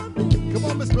 Come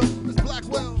on, Miss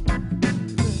Blackwell.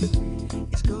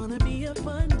 It's gonna be a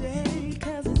fun day,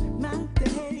 'cause it's my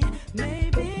day.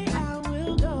 Maybe I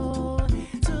will go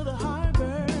to the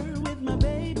harbor with my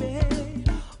baby,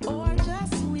 or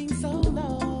just swing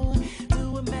solo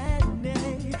to a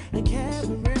matinee, a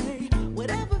cabaret,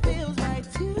 whatever feels right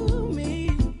to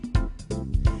me.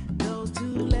 Those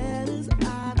 2 letters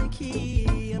are the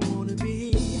key. I wanna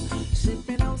be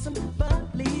sipping on some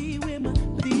bubbly with my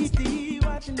DD,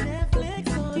 watching Netflix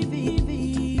on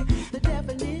TV. The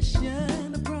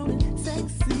definition of grown and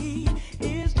sexy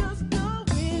is just go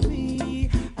with me.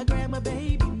 I grab my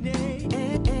baby name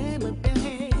and my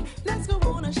bag. Let's go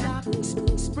on a shopping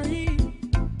spree.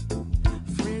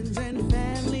 Friends and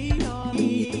family all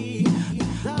me.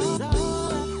 That's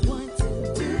all I want to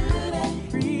do today.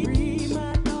 Free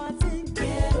my thoughts and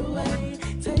get away.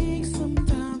 Take some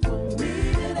time for me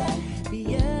today.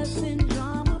 BS and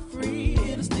drama free.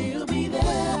 It'll still be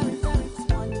there.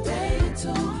 It's one day or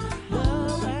 2.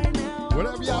 But right now,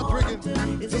 Whatever y'all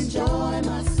drinking, is enjoy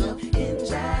myself.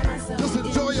 Enjoy myself. Just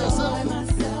enjoy yourself. Enjoy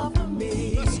myself for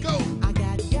me. Let's go. I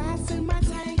got gas in my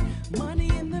tank, money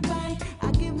in the bank.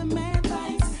 I give the man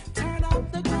thanks. Turn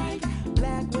up the crank.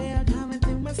 Blackwell coming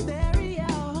through my stereo.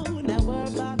 Never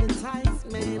about the tights,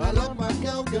 man. I love my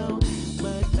go-go.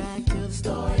 But back to the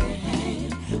story at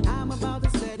hand. I'm about to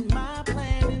set my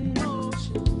plan in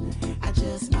motion. I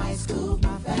just might scoop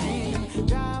my van,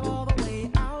 drive all the way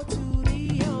out to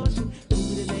the ocean. Do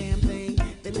the damn thing,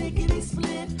 the lickety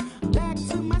split. Back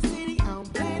to my city, I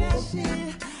don't play that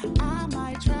shit. I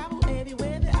might travel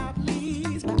everywhere that I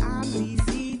please, but I'm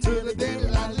DC to the day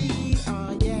that I leave.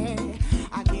 Oh yeah,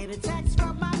 I get a text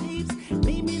from my peeps,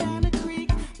 meet me down the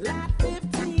creek, lot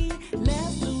 15.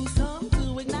 Let's do something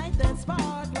to ignite that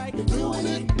spark, like doing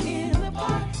it in the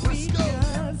park.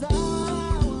 Because all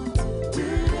I want to do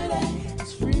today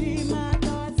is free my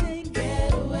thoughts and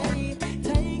get away.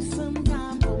 Take some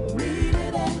time for me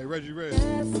today. Hey, Reggie Red.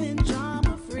 Yes, and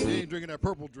drama They free. ain't drinking that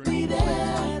purple Be drink.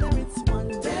 there, whether it's one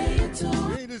day or 2.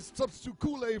 You ain't just substitute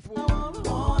Kool-Aid for. All I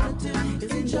wanna do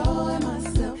is enjoy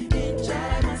myself,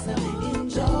 enjoy myself,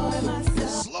 enjoy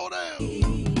myself. Slow down.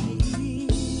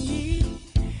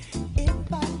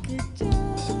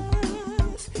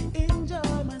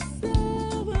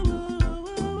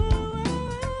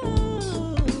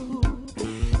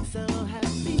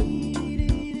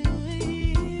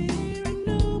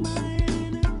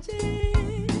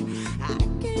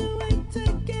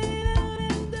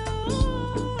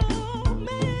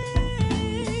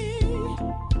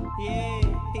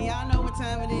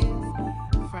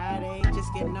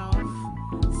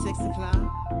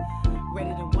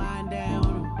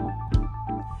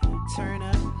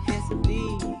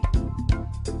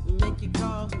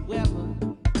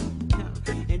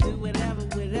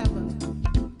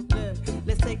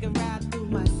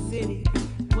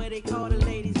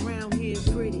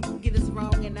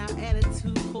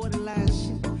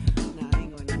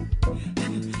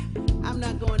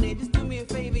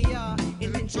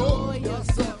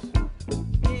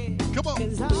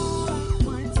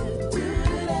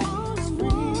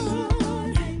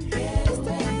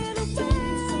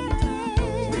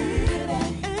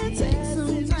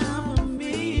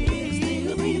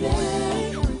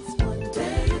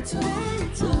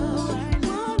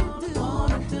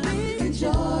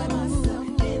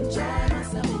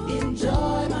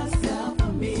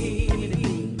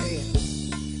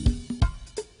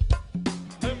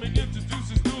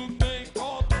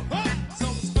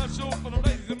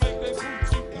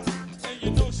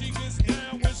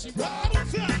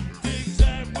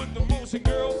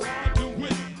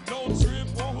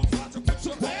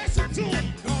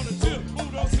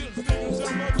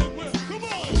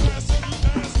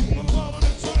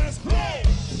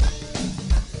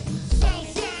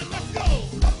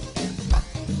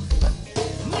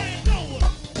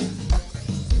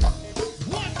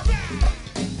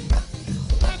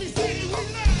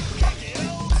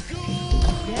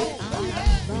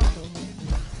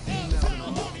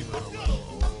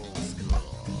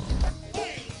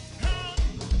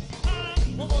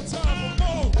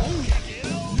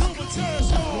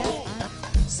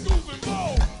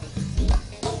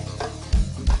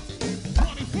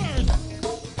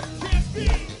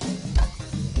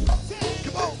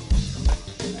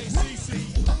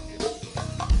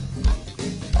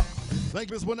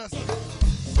 Miss Vanessa.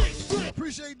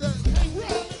 Appreciate that.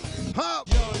 Hop.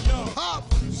 Hop.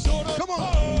 Come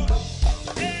on.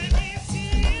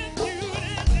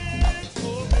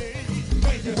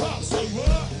 Make it hop, say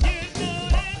what?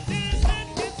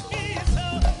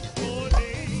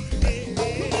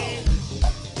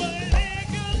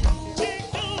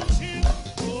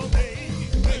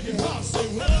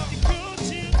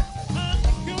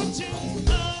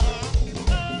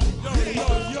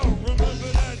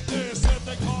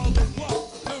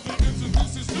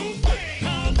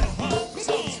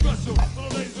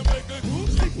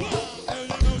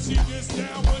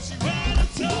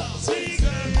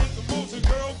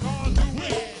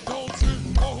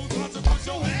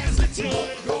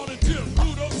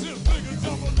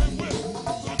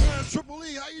 Triple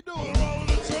E, how you doing?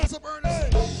 What's up,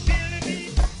 Ernest?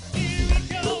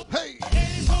 Hey.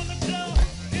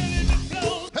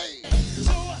 Hey.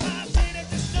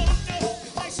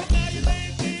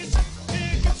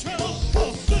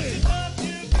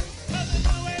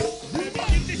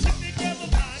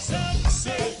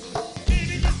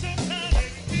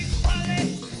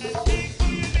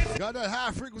 Got that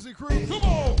high frequency crew? Come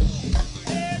on.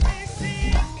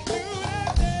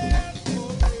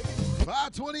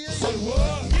 528.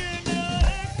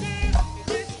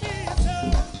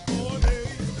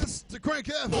 This is the Crank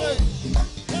Cafe.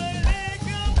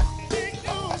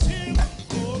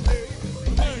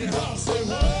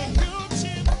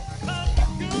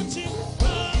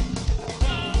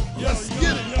 Let's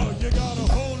get it. Yo, you got a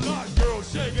whole lot, girl,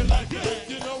 shaking like that.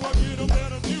 You know I get a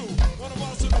better view. What am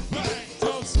I to the back?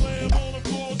 Tongue slam on the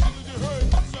floor, as soon as you heard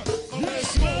my man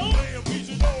slow, man, beat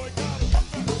you know it got it.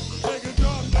 Take a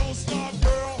drop, don't stop,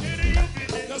 girl.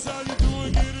 That's how you do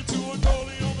it, get it to a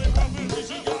goalie. On me, my business,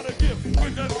 you gotta get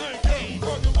with that thing,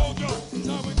 girl. Work your mojo.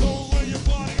 Time we go where you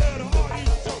body at a heart, you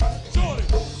shorty.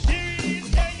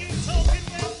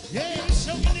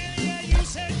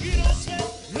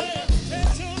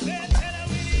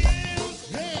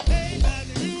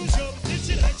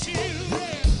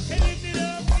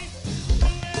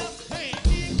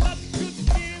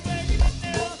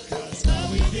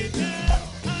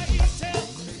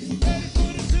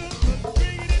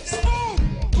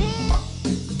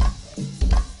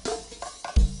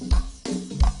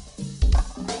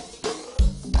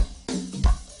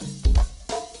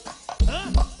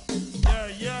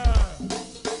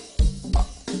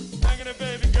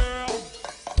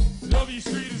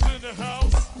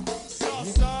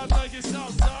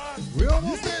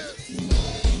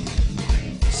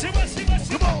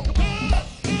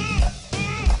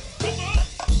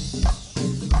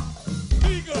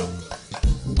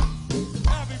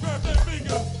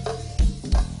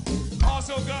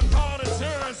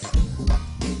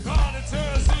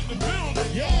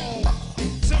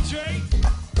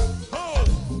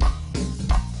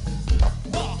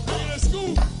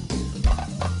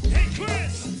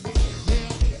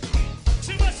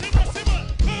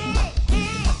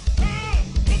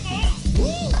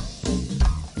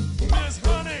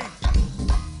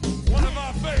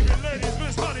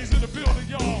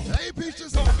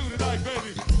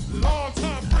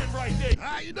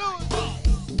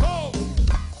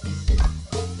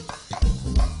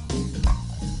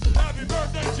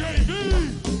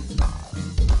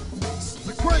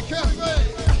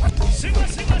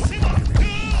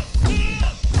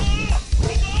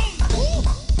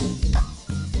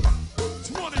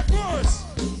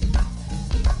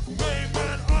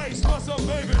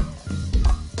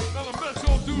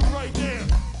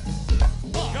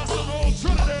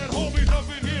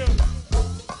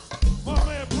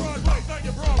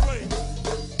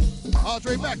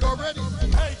 Andre back already?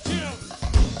 Hey, Kim.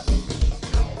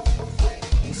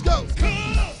 Let's go.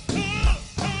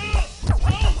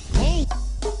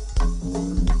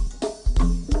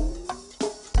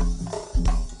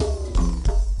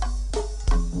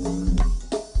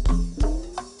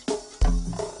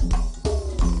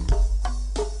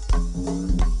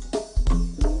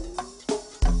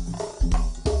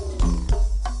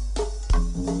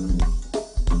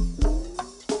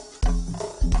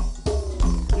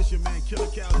 This your man, Killer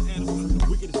Cow, the animal.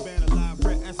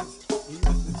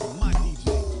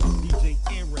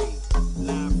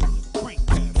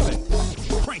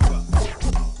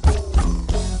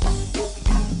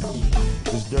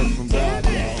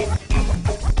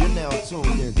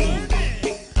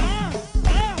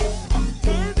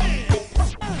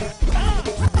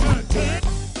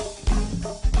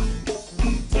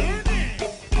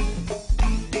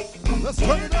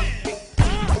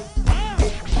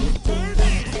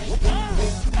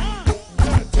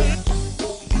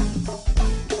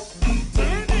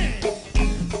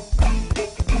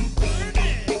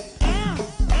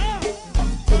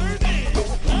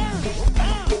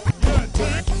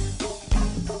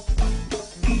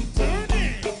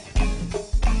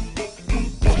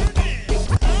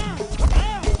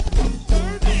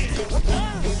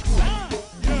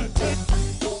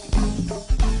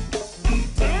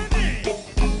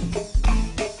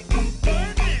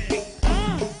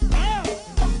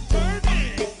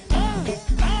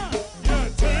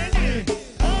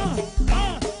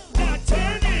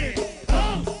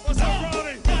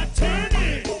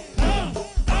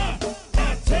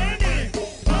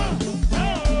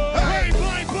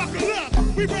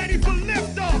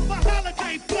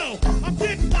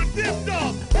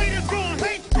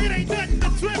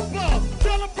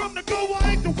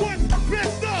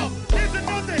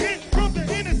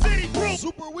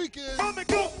 weekend. Come and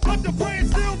go, but the brain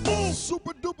still moves.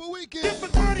 Super duper weekend. It's for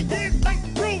 30 years like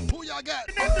the proof. Who y'all got?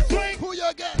 And at the train, Who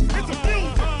y'all got? it's a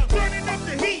fuse. Turning up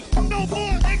the heat, no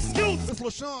more excuse. It's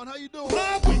LaShawn, how you doing?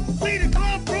 Club with leading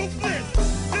club ruthless.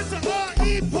 It's a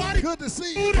RE party. Good to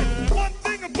see you. One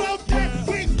thing about that,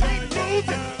 we ain't losing.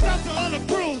 Shout to all the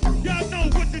crew, y'all know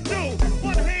what to do.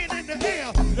 One hand in the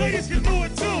air, ladies can do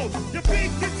it too. Your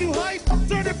beat gets you hype,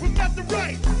 turn it from left to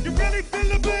right. You really feel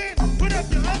the band? Put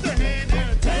up your other hand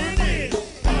and turn it.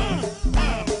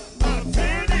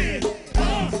 Turn it.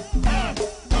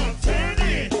 Turn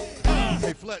it.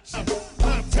 Hey, Fletch.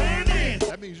 Turn it.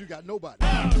 That means you got nobody.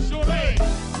 Sure hey.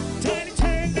 Turn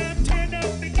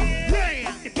up again.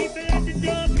 If people at the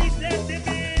door, please let them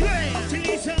in.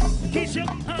 Tanisha, Keisha,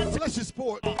 Fletch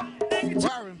Sport.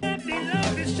 Byron. Get your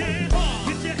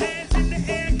hands in the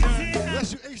air,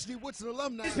 Bless you, HD Woodson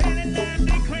alumni.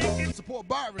 Support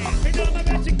Byron.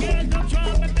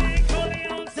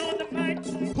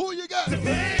 Who you got?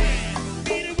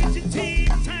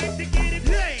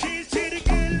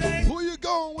 Who you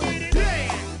going with?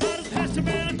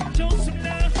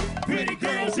 Pretty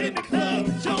girls in the club,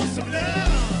 show some love.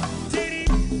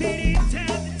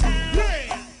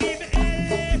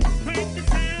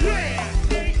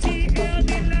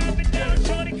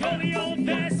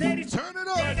 Turn it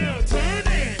up.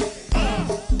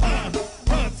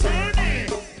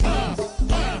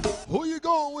 Who you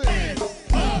going with?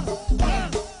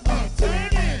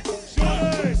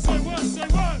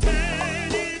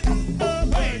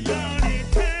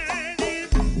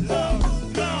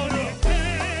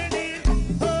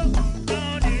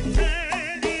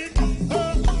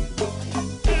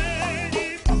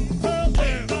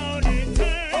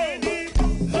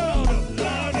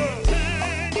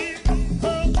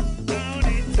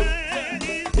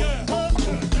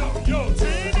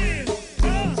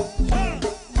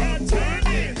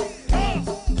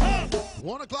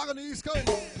 On the East Coast,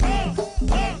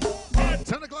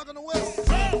 10 o'clock on the West.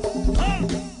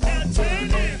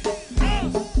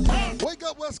 Wake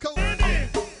up, West Coast.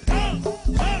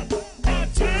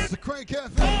 It's the Crane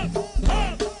Cafe.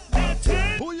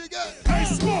 Who you got? Hey,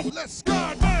 Smoke, let's go.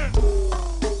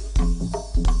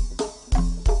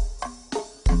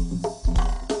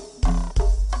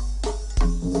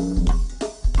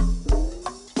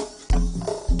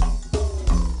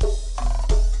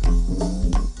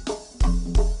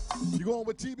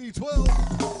 With TB12,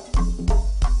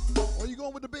 or you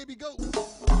going with the baby goat?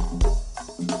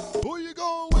 Who you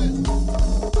going with?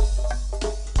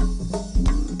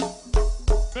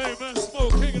 Hey man,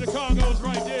 Smoke, King of the Congos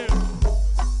right there.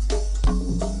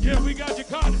 Yeah, we got your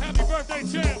cotton. Happy birthday,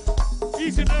 champ.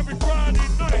 Each and every Friday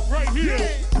night right here.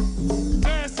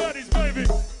 Man, Sundays, baby.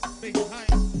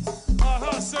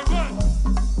 Say what?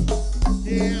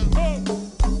 Yeah. Oh.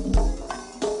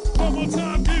 One more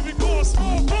time, give it more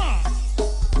Smoke.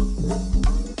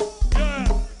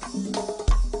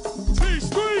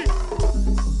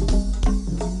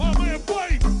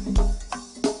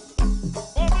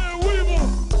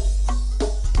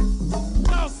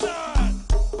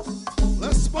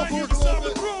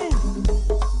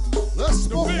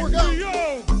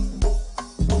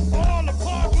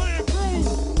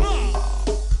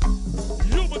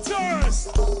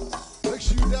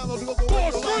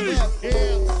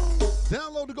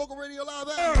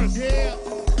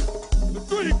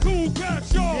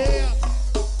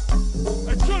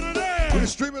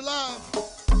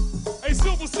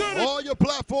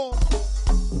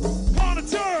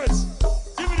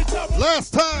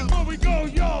 Last time. Before we go,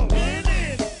 yo. Turn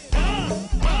it. Turn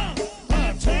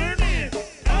it. Turn it.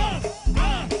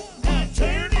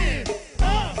 Turn it.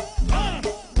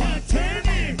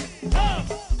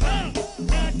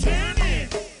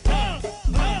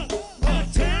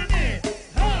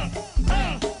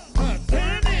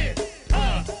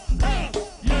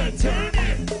 Turn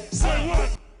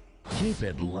it. Keep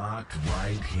it locked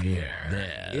right here.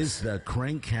 This is the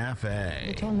Crank Cafe.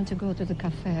 They told me to go to the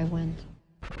cafe. I went.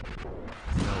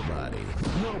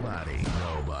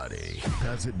 Nobody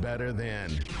does it better than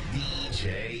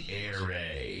DJ Air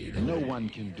Raid. No one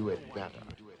can do it better.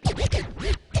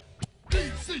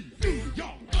 DC, New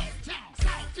York, uptown,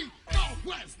 southeast,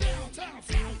 northwest, downtown,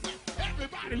 southwest.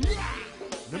 Everybody ride.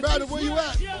 No matter where you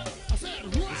at,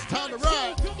 it's time to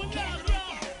ride.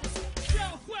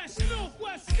 Southwest,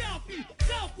 northwest, southeast,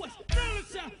 southwest,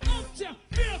 downtown, uptown,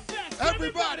 Fairfax.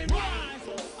 Everybody rise.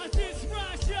 I just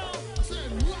rise, y'all.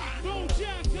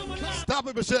 Stop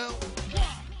it, Michelle. 1,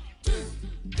 2,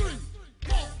 3,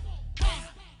 4, 5,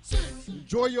 6.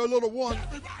 Enjoy your little one.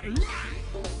 Everybody ride.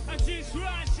 I just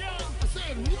rise, y'all. I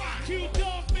said ride.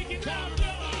 Q-Dog, make it out.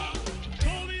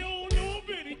 Holy old no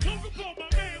Benny, talk about my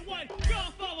man, white.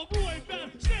 Godfather,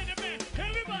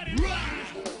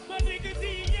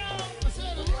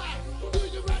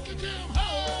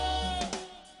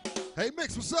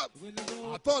 X, what's up?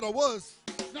 I thought I was.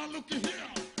 Now look at here.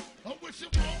 What you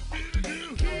want me to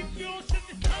do? Keep yours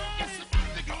in the car. It's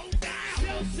about to go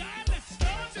down. Outside, let's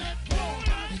start that boy.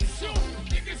 So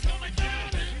niggas coming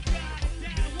down and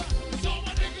so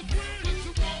my niggas ready. What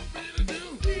you want me to do?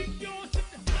 Keep yours in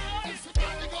the car. It's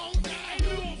about to go down. Ain't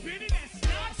no pity that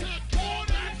starts that boy.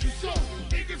 So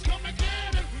niggas coming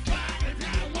down and riding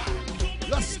down.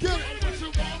 Let's get it. What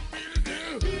you want me to do?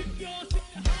 Keep yours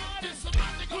in the heart. It's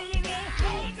about to go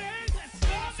down. Let's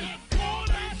start that boy.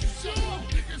 So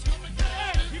niggas coming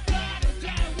down and riding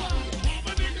down. All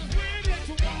my niggas ready. What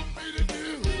you want me to do?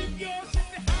 Keep yours in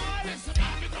the heart. It's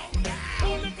about to go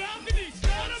down. On the balcony,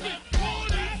 start of it.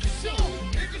 So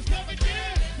niggas coming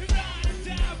down and riding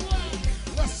down.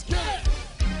 Let's get it.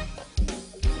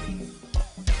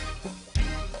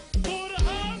 For the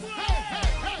hard way.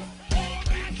 All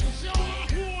that for sure.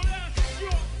 All that for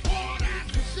sure. All that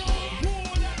for sure.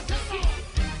 All that for sure.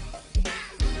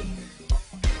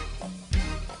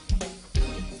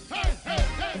 Hey, hey,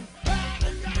 hey.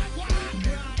 Riding down wild.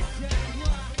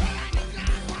 Riding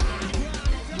down wild.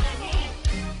 Come on.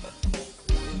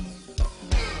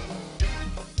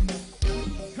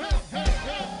 Hey, hey,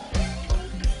 hey.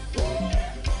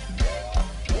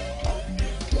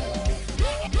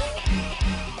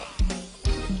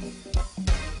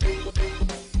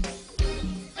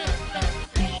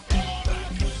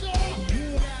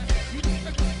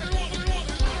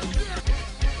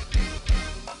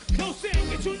 No saying,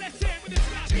 get you that saying with this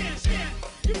rap, yeah.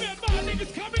 You met my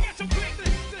niggas coming at some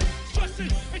crazy,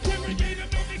 stressing, interrogating,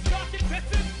 make they start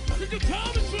confessing. Did you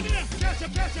come and shoot it up?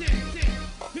 Catch it.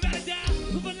 You got it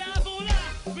down, move alive, all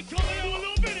out. We call it a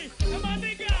little bitty, and my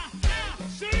nigga,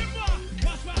 shoot him up.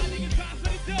 Watch my niggas try for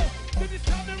the dough. Cause it's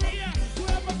time to react.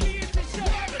 Whoever be it to show,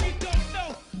 I really don't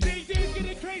know. DJ's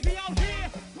getting crazy out here.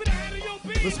 With a head of your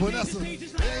beat. Listen, Vanessa, it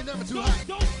ain't never too hot.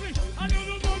 Don't sleep. I know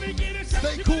the moment get it.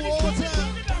 Stay cool all the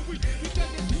time.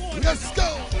 Let's go.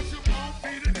 What you want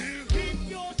me to do? Keep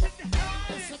yours in the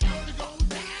heart. It's about to go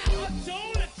down. So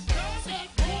let's start that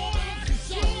boy.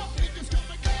 Sure. Niggas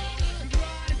coming down and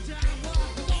ride down.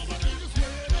 All my niggas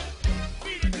ready.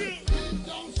 Me to do.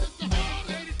 Don't sit the heart.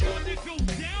 Ladies going to go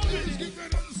down. Niggas get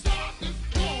ready to start this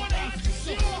boy.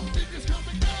 Sure. Niggas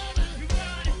coming down and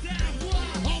ride down.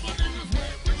 All my niggas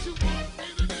ready. What you want me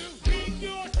to do? Keep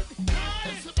yours in the heart.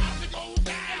 It's about to go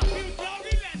down. You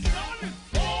doggy, let's start this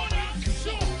boy.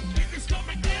 Sure. Niggas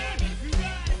coming down and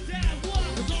ride down.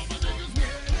 Cause all my niggas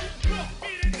ready. What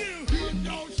me to do? Keep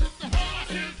your shit the heart.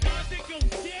 It's about to go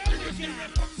down. Niggas get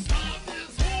ready to start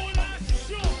this boy.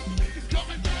 Sure. Niggas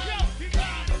coming down. You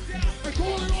ride down. And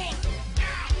call it off.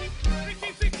 They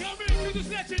keep it coming to this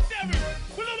legendary.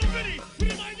 With little bitty, we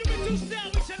remind you with two style,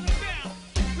 we shut them down.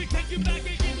 We take you back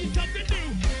and give you something new.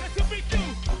 That's what we do.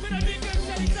 But I think I'm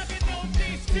saying something no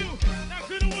things too. Now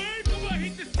good away from I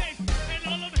hate the state. And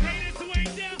all of the haters who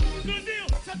ain't down. Good deal.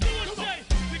 So do what say.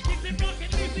 We keep it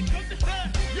rockin', music come to her.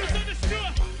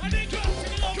 Misunderstood. I think I'm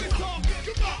singing over the song.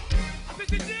 Come on. I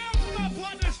think it down for my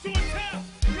partners to a town.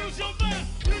 Use your mind.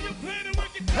 Use your plan and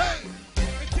work it down. Hey.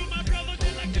 And to my brother,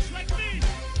 they like this like me.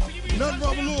 So give me Nothing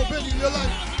wrong with Lil Benny in your life.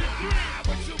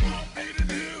 what you want me to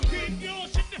do? Keep your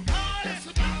shit the heart. It's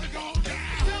about to go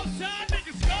down. Southside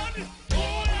niggas started.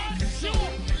 Boy, I'm sure.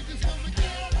 Niggas coming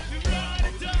down. You ride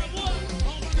it down. What?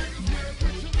 All my niggas ready.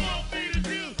 What you want me to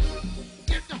do?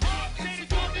 Get the heart. It's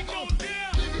about to go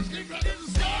down. Niggas get ready to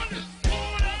start it.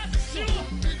 Boy, I'm sure.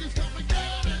 Niggas coming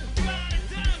down. Ride it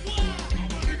down. What? All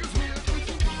my niggas ready. What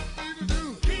you want me to do?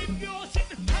 Keep your shit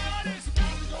the heart. It's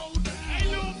about to go down.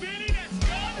 Ain't no Benny that's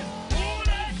started. Boy,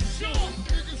 I'm sure.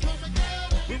 Niggas coming down.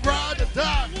 We ride or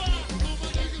die.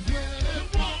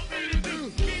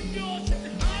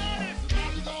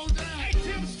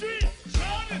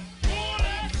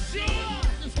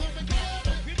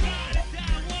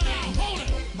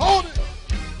 Hold it.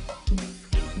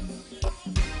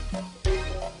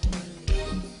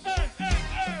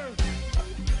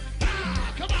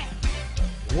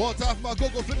 One time for my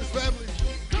Go-Go Fitness family.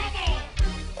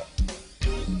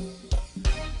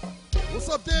 What's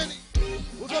up, Danny?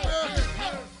 What's up, Eric?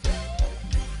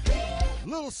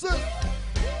 Little sis.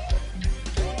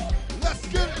 Let's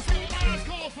get it. Last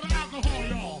call for the alcohol,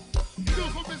 y'all. Do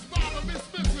for Miss Barbara, Miss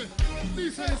Smith,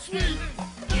 Lisa and Sweet.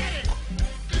 Daddy,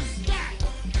 it's that.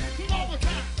 Come on, one more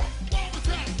time. One more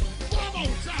time. One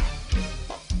more time.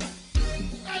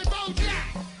 Hey, Bojack.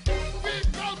 Big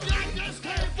Bojack just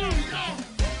came through, y'all.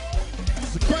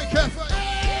 It's the Crank Cafe.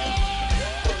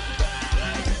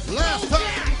 Last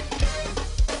time.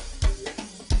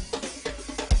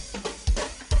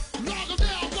 Lock 'em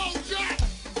down, Bojack.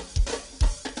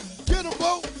 Get him,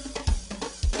 Bo.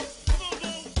 Come on,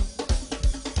 Bo.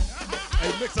 Hey,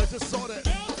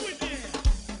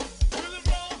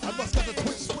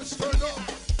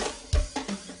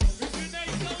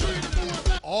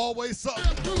 always something.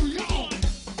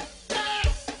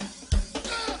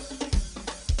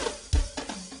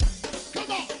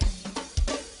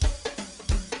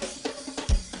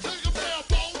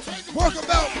 Work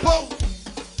about Bo.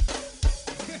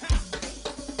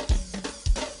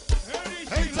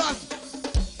 Hey, Josh.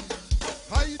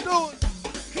 How you doing?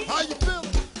 How you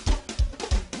feeling?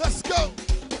 Let's go.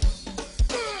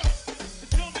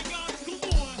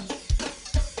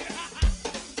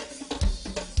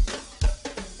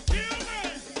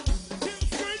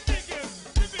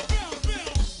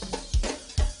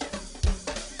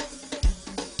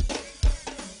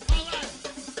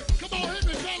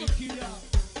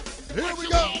 Here we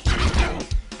go.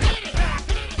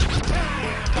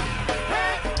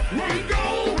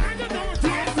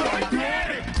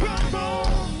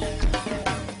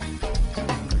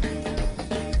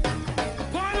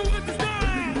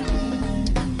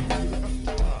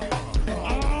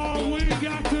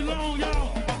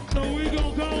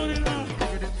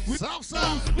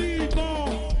 Southside. Speedball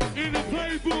in the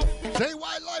playbook. J.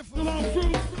 White Life.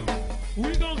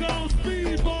 We gon' go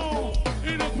speedball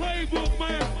in the playbook,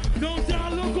 man. Don't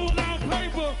y'all look on our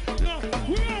paper. No,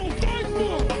 we on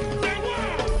Facebook. Say what?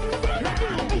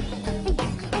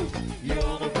 You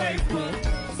on the Facebook.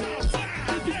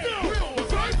 You on the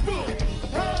Facebook.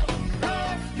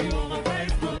 You on the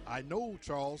Facebook. I know,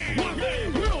 Charles. You on the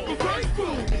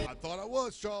Facebook. I thought I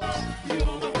was, Charles. You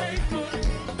on the Facebook.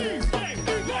 You on the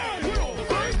Facebook. You on the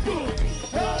Facebook.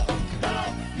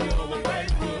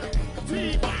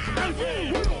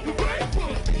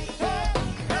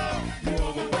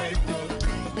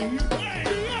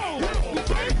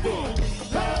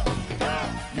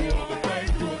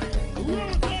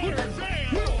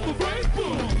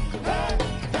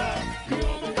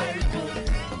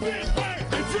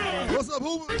 What's up,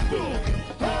 Hoover?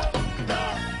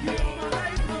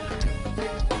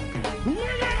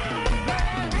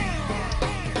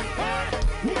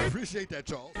 Appreciate that,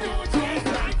 Charles.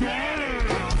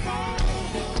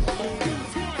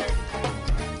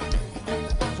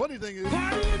 Funny thing is,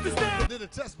 I did a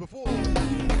test before.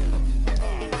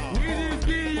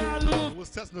 Was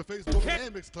testing the Facebook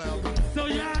and Mixcloud. So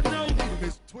y'all know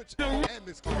it's Twitch and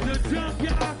Mixcloud. the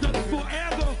junkyard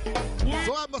forever.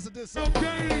 So I must have did something.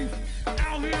 Days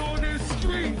out here on this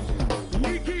street.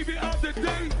 We keep it up to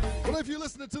date. Well, if you're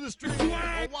listening to the stream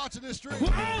or watching this stream,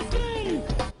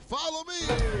 follow me.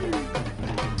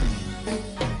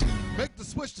 Make the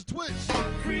switch to Twitch.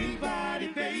 Free body,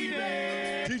 baby.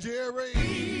 DJ Air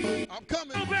Raid. I'm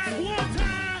coming. Go back one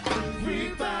time. Free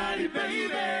body, baby.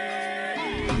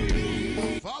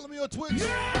 Follow me on Twitch.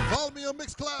 Follow me on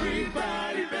Mixcloud. Free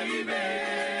body, baby.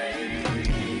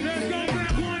 Let's go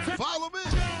back one time. Follow me.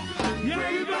 Yeah,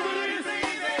 you remember this?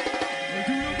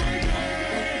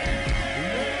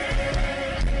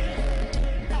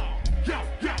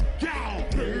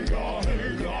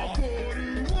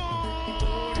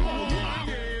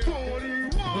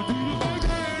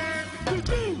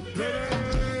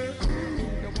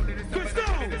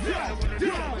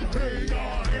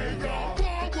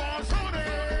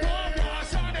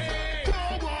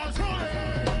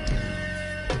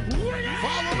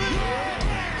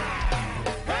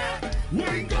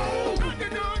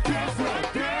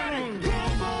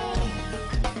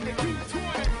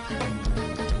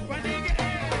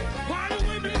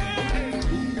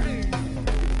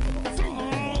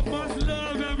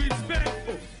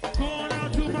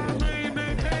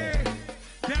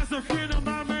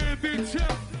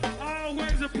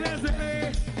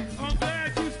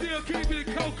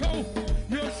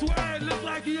 Your swag look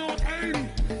like you on 80.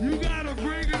 You gotta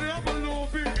bring it up a little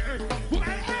bit. Hey,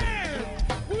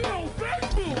 we on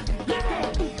Facebook.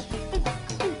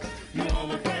 You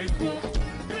on Facebook.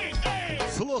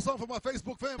 It's a little something for my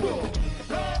Facebook family.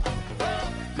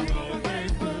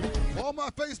 For all my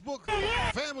Facebook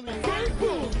family.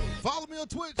 Follow me on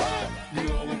Twitch.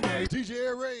 DJ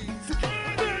Air Raid.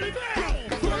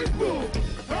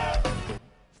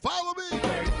 Follow me.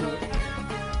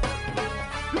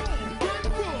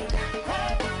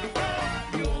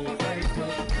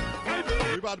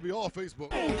 We about to be all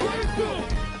Facebook.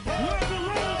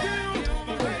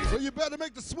 So you better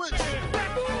make the switch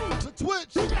to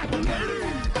Twitch.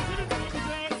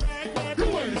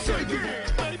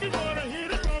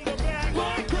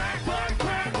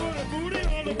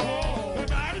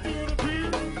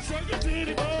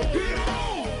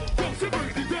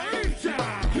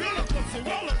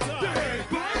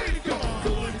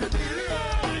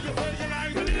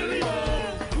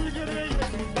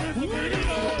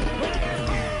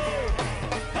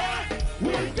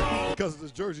 Because of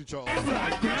this jersey, Charles.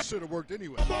 Should have worked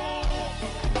anyway.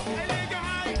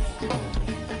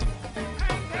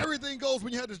 Charles,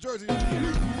 when you had this jersey.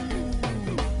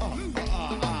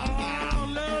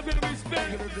 Love and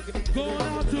respect going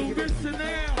out to Rich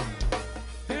Chanel.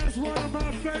 That's one of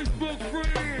my Facebook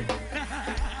friends.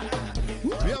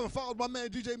 If you haven't followed my man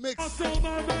DJ Mix, Also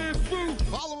my man Fruit.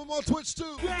 follow him on Twitch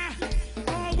too.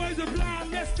 Always a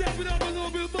blind. Let's step it up a little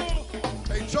bit more.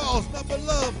 Hey Charles, number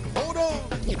love, hold on.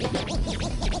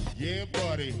 Yeah,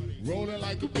 buddy, rolling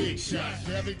like a big shot.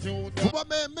 Every tune For my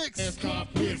man Mix. and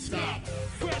stop, pit stop.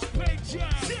 Fresh paint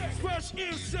job, fresh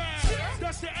inside.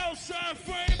 That's the outside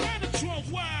frame and the trunk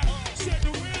wide. Set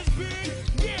the rims big,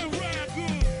 yeah, ride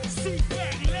good. Seat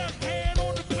back, left hand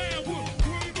on the plywood.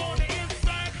 Cream on the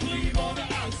inside, clean on the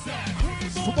outside. Cream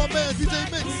For on my the man inside,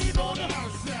 DJ Mix. clean on the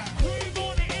outside. Cream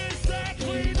on the inside,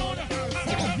 clean on the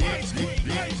outside. Ice cream,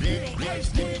 ice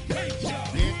cream paint job.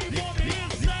 Cream on the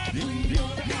inside, clean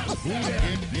on the outside.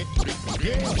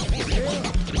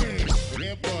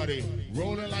 Yeah, buddy,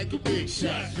 rolling like a big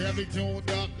shot. Every tuned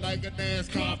up like a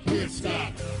NASCAR pit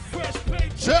stop. Fresh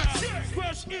paint Check. job,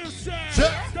 fresh inside.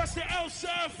 Check. That's the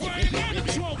outside frame and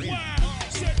the trunk wide.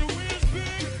 Set the rims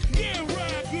big, yeah,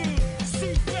 ride good.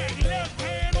 Seat back, left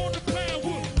hand on the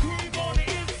plywood. Cream on the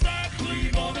inside,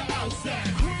 clean on the outside.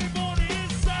 Cream on the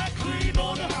inside, clean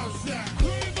on the outside.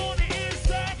 Cream on the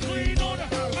inside, clean on the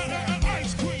outside.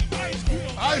 Ice cream, ice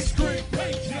cream, Ice cream.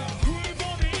 paint job. Cream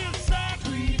on the inside,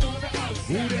 clean on the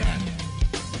Who outside. that?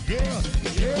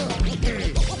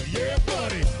 Yeah,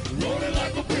 buddy, rolling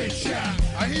like a big shot.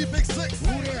 I hear Big Six.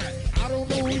 Who that? I don't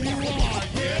know who you are.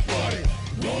 Yeah, buddy,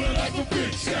 rolling like a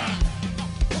big shot.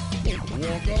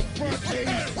 Walk up front,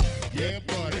 ladies. Yeah,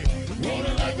 buddy,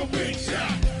 rolling like a big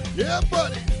shot. Yeah,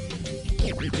 buddy.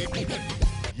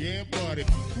 Yeah, buddy,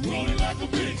 rolling like a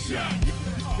big shot.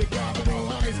 The Domino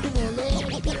Heights, come on,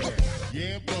 love.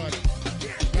 Yeah, buddy,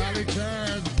 Valley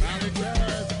turns.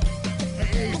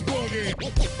 Hey, Boogie.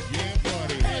 Yeah,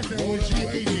 buddy, that's the OG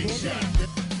big shot.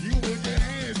 You with your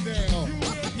hands down.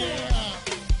 Yeah.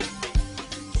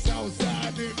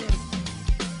 Southside niggas.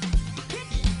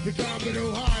 The Domino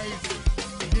Heights.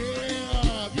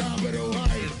 Yeah, Domino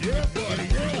Heights. Yeah, buddy,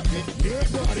 yeah,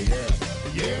 buddy,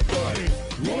 yeah, buddy,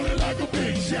 rolling like a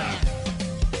big shot.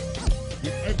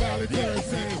 Hey, Valley turns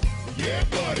say, yeah,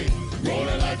 buddy,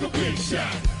 rolling like a big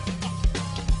shot.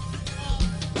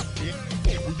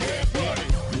 Yeah, buddy,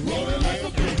 rolling like a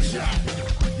big shot.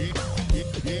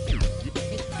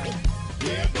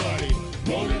 Yeah, buddy,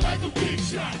 rolling like a big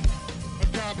shot.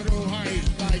 Domino Heights,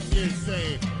 like you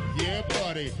say. Yeah,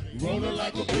 buddy, rolling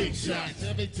like a big shot.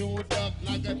 Every tuned up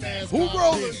like a NASCAR Who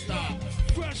rolling? pit stop.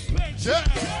 Fresh paint Check.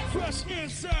 job, fresh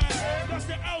inside. That's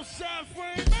the outside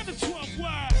frame and the trunk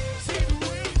wide. See the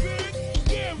rims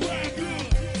big, yeah, ride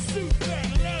good. Suit back,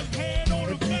 left hand on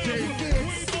the plywood. Cream on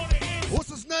the inside, What's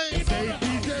his name? Say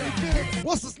DJ Dick,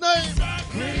 What's his name?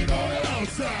 clean on the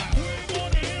outside. cream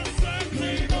on the inside,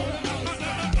 clean on the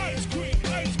outside. Ice cream,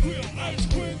 ice cream, ice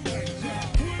cream.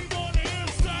 Cream on the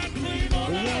inside, clean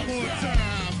on the One more outside.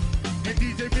 time. And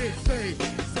DJ Big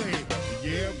say,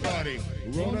 yeah, buddy,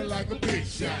 rolling like a big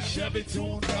shot. Chevy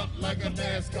tuned up like a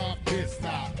NASCAR pit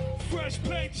stop. Fresh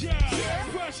paint job,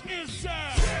 fresh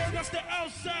inside. That's the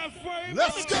outside frame.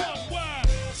 Let's and the go. trunk wide.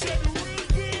 Set the rims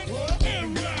big,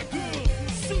 and ride good.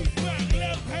 Suit back,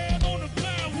 left hand on the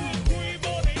plywood. Cream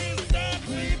on the inside,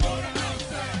 clean on the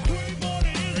outside. Cream on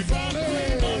the inside,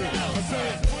 clean on the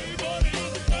outside. Cream on the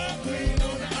inside, clean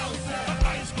on the outside.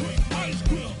 Ice cream, ice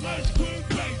cream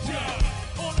paint job.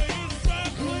 On the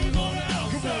inside, clean on the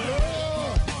outside.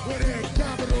 With that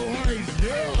Domino Heights,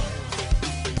 yeah.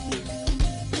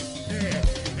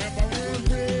 Yeah, and my real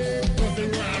big, but they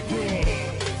ride good.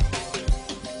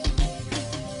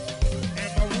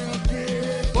 And my real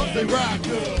big, But they ride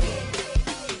good.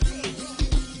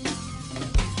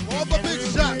 All the big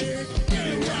shots.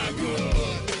 they ride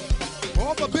good.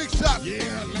 All the big shots.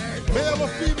 Yeah, Male or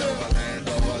female.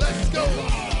 Let's go.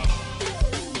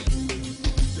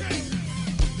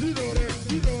 You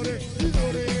know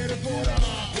they headed for the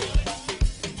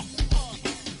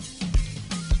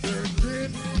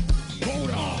Surgeon,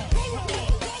 hold on.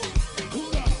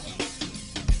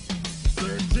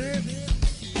 Surgeon,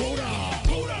 hold on.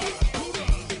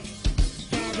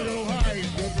 Domino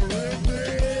Heights, with the real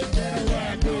big, and a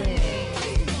ride good.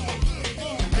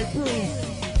 Hey Bruce,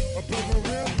 I put the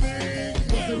real big,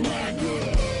 with the ride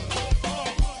good.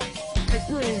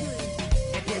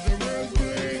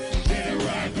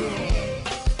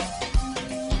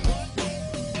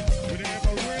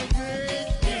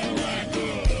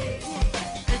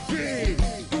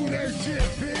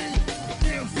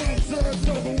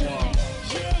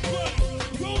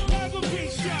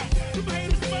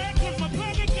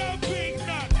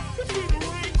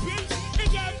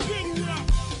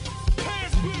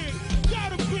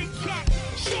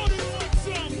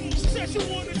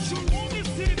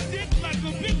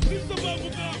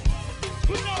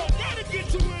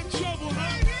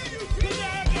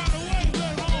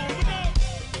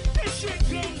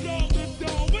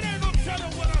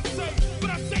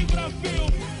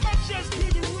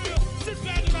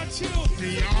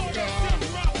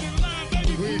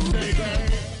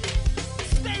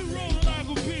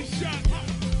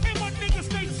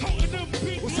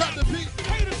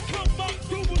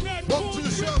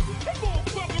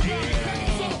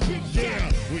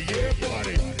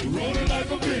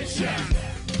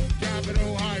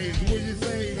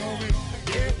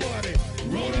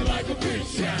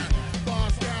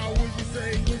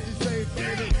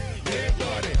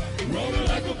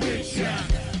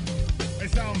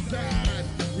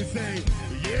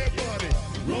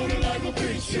 rolling like a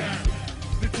big shot.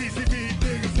 The TCB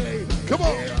niggas say, come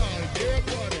on. Yeah,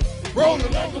 buddy,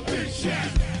 rolling like a big shot.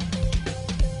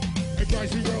 And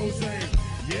Pricey Rose say,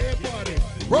 yeah, buddy,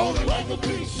 rolling like a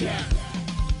big shot.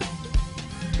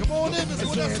 Come on in, Mr.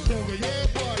 Vanessa. Yeah,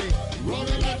 buddy,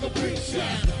 rolling like a big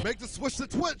shot. Make the switch to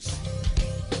Twitch.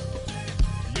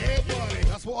 Yeah, buddy.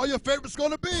 That's where all your favorites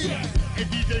gonna be. And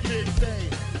DJ Mix say,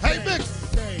 hey, Mix.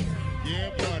 Say, yeah,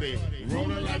 buddy,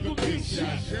 rolling like a big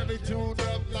shot. Chevy tuned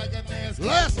up like a NASCAR.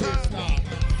 Last time.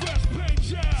 Fresh paint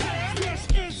job, fresh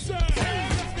inside,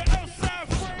 that's the outside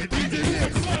frame. And DJ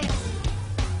Mix.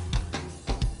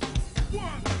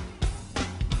 One.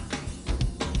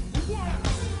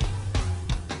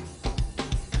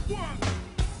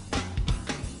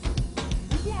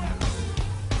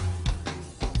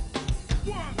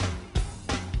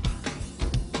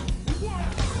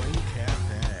 Crane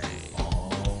Cafe,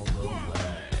 all the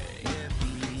way.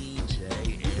 DJ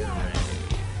Air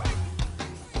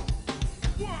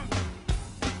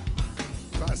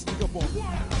Try to sneak up on me.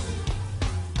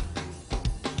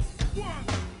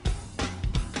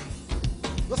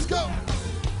 Let's go.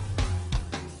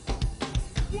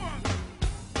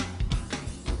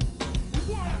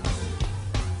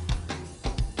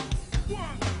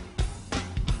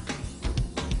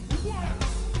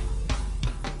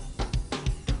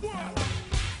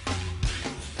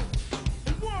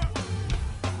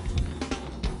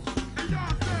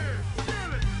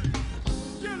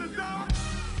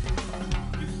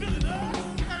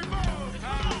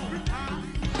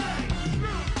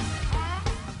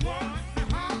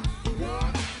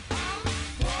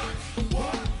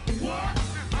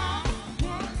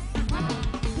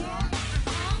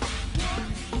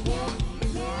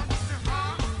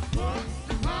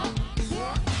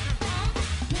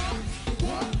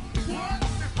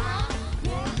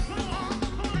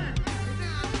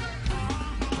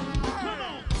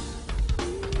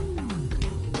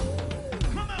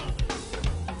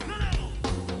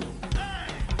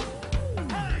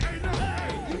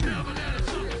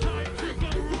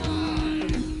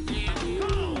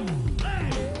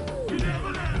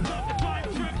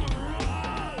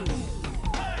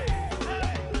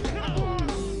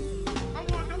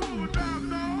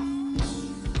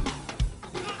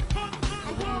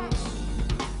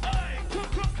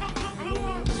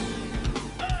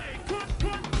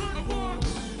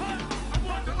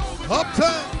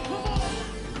 Uptown.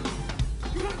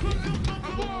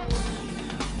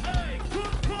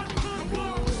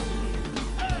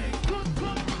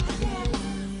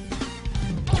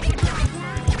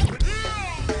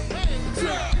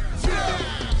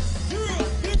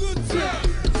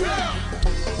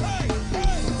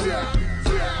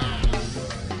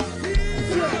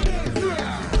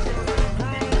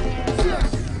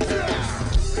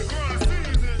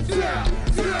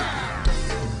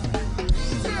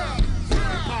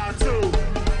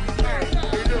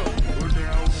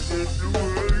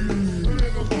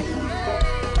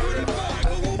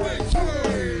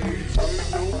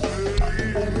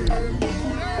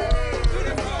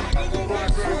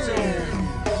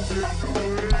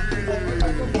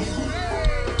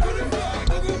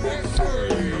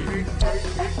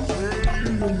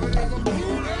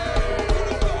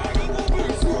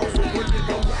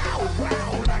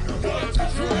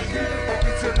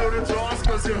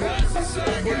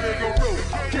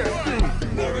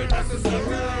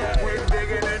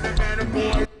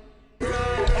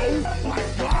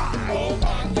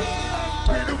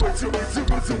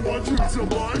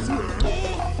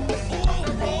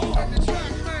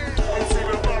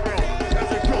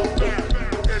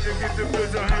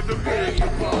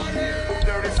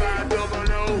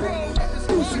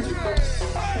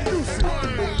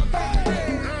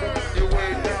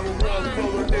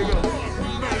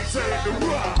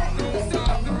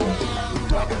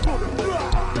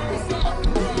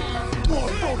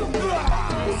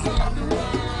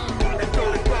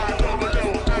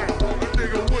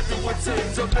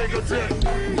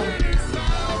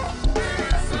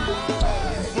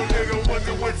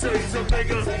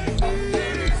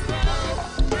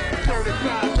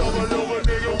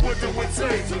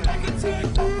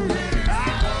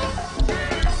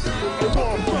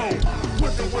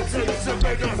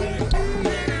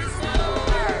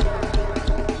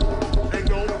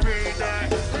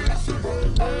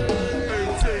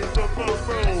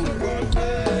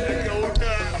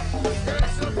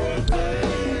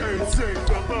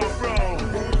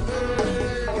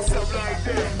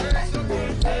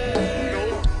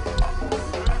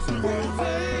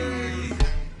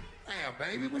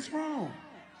 Baby, what's wrong?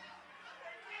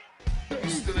 You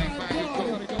still ain't find your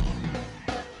coat.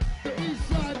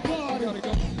 Eastside party.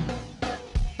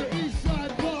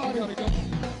 Eastside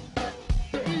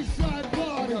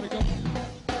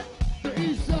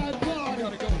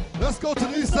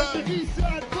east like side. the east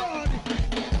side party.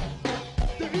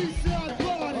 The east side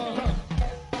party.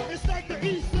 It's like the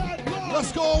east side party.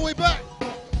 Let's go all the way back.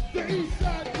 The east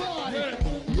side party.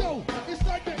 Yo, it's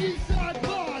like the east side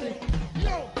party.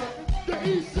 Yo, the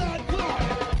east side party.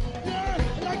 Yeah,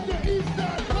 like the east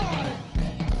side party.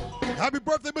 Happy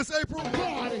birthday, Miss April.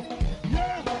 Party.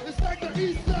 Yeah, it's like the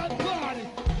east side party.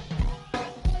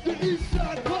 The east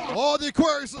side party. All the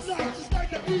Aquariuses. It's like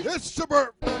the east. It's your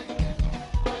birthday.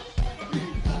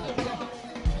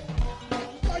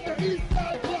 Like the east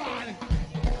side party.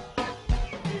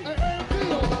 Hey,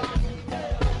 Bill.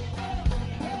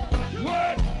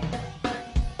 What?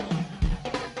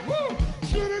 Woo!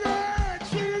 Shoot it out!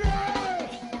 Shoot it out!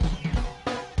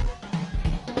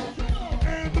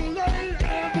 And the lady,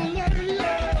 yeah.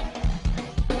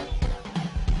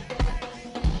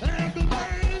 And the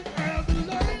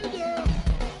lady, yeah.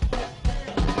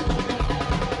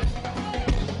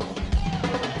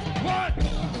 What?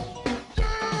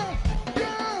 Yeah,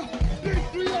 yeah. Big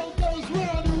 3-0 goes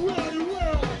round and round and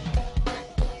round.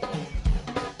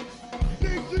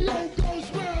 Big 3-0 goes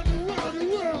round and round and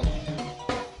round.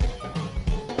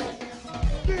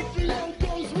 Big 3-0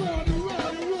 goes round and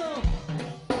round and round.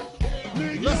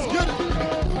 Let's get it.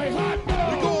 Hey, hot dog.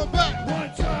 We're going back.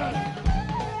 One time.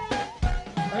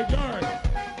 Hey, Darren.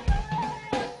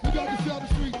 We got this out the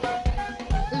street.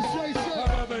 It's Shay Shay.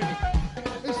 Baby.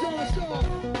 It's Sean Sean.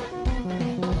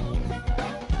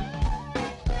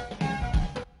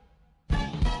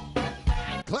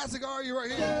 Classic Are You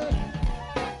right here.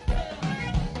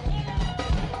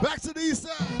 Back to the east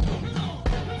side.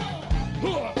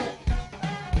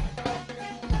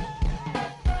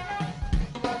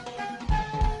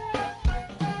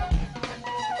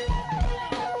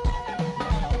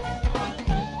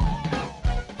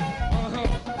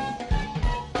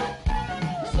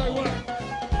 Say what?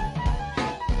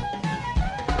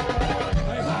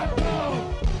 Hey, hot dog.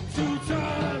 2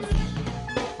 times.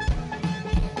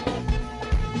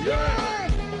 Yeah.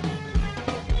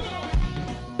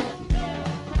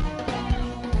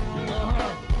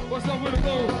 What's up with the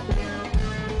gold?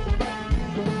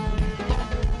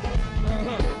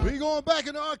 We going back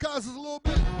in the archives a little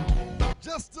bit.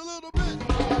 Just a little bit.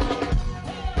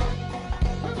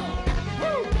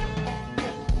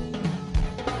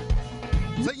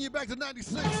 Taking you back to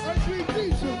 96.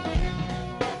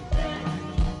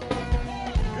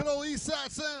 Good old East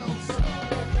Side sounds.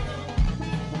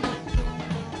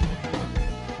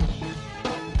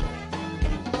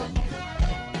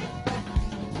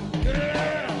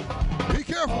 Yeah. Be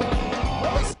careful.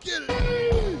 Let's get it.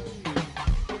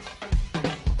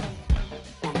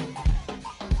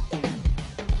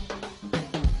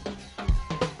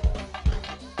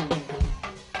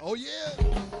 Oh, yeah.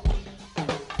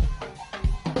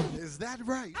 Is that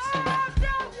right?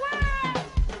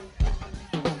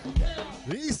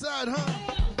 The East Side, huh?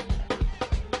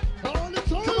 Come on.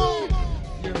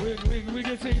 Yeah, we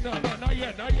can see. No, not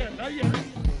yet. Not yet. Not yet.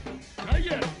 Not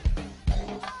yet.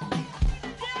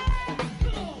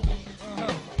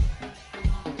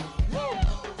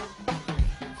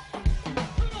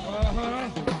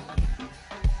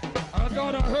 I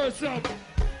thought I heard something.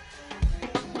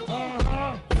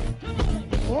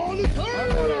 All the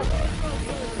time.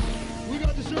 We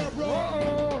got the shot, bro.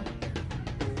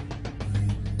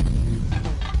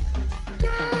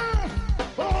 Yeah!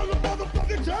 All the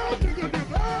motherfucking time, nigga.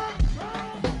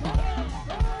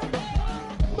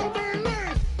 My man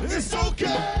Lance. It's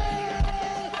okay.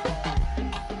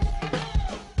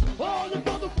 All the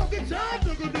motherfucking time,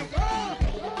 nigga.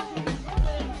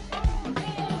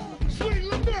 Sweet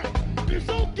Lynette, it's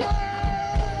okay.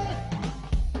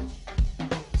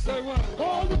 Say what?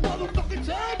 All the motherfucking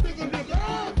time, nigga.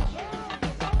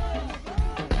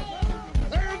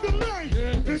 And the night,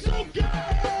 it's okay.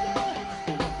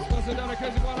 What's another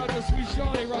crazy one out there, Sweet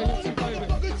Shawty right here too, baby.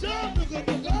 Motherfucking time, nigga.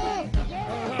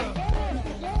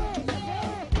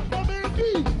 My man B,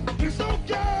 it's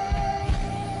okay.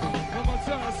 One more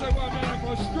time, say what, man, I'm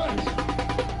gonna stretch.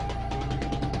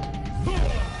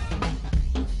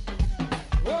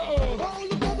 Uh-oh. All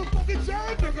the motherfucking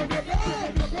time, nigga.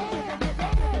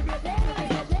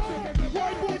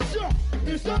 White boy shot,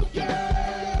 it's okay.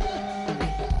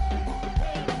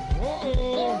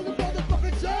 All the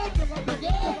motherfucking time,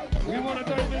 nigga. We wanna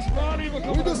thank Miss Ronnie for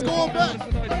coming. We just going back.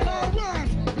 Hey, all right,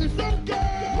 it's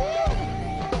okay.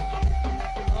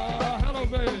 Hello,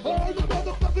 baby. All the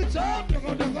motherfucking time, nigga.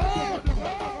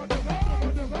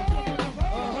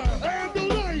 And the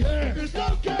light, it's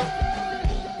okay.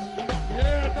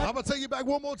 Yeah, I'm going to take you back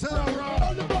one more time.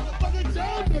 all the motherfucking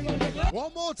time, nigga.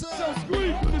 One more time. South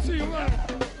Street, good to see you, man.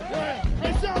 Yeah.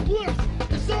 Hey, Southwest,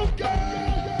 it's okay.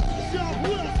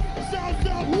 Southwest, South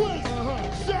southwest,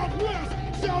 southwest,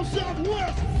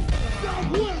 southwest,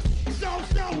 southwest,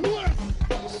 southwest,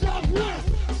 southwest,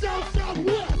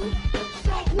 southwest,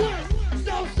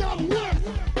 southwest,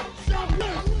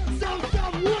 southwest, southwest,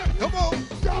 southwest. Come on,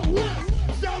 southwest,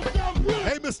 southwest.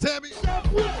 Hey, Miss Tammy.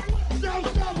 Southwest,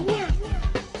 southwest,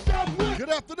 southwest. Good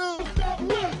afternoon.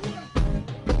 Southwest.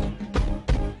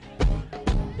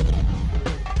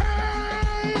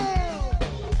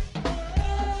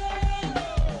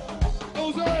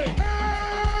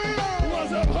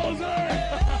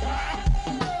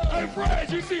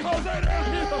 Fred, you see Jose down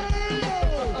here?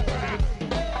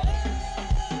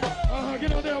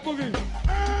 Get on there, Boogie.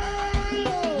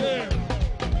 Yeah.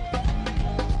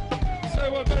 Say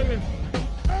what, baby?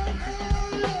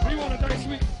 You want a nice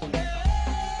sweet?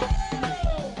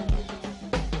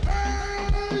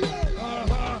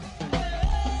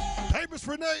 Hey, Miss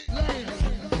Renee.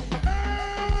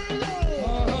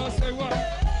 Say what?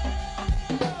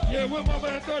 Yeah, with my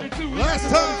man 32. Last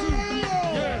time.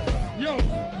 Yeah.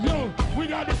 Yo, we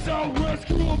got the Southwest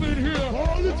crew up in here.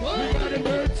 All the time. We got the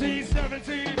 13,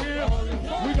 17 in here.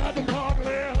 We got the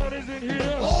Parkland Hunters in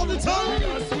here. All the time. We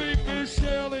got Sweet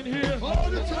Michelle in here. All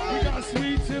the time. We got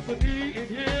Sweet Tiffany in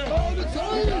here. All the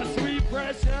time. We got Sweet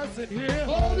Precious in here.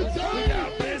 All the time. We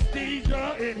got Miss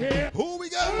Deidre in here. Who we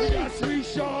got? We got Sweet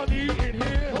Shawnee in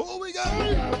here. Who we got?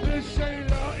 We got Miss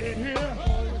Shayla in here.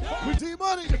 We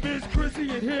T-Money. Miss Chrissy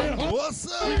in here.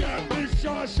 What's up? We got Miss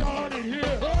Shawn in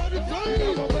here. All the time. We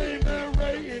got my main man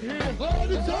Ray in here. All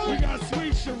the time. We got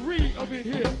Sweet Cherie up in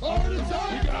here. All the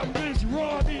time. We got Miss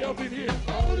Ronnie up in here.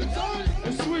 All the time.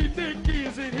 And Sweet Nikki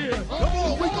is in here. Come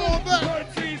on, we going back.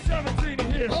 13, 17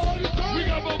 in here. All the time. We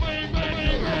got my main man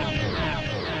in here.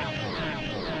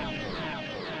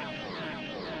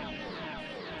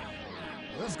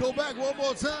 Let's go back one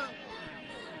more time.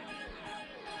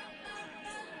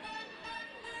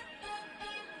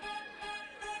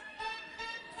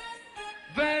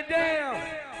 Van Dam,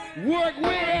 work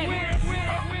with it.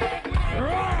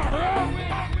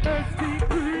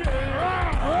 STP,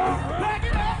 back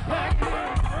it up, back it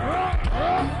up.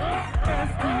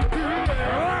 STP, back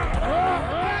it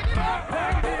up,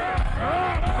 back it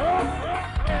up.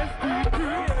 STP,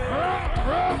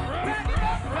 back it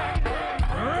up, back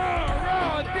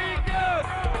it up.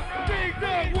 Dig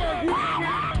Dug, work with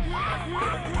it.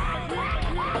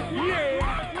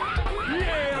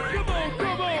 Yeah, come on.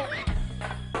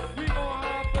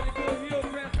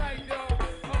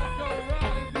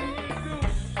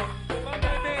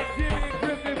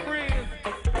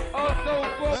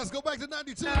 Let's go back to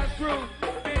 92. Crew,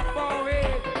 big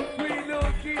forehead, sweet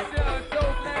little Keisha, so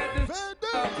glad to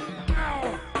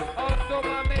also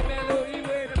my main man Lil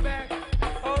E-Way in the back.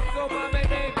 Also my main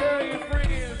man Girl, your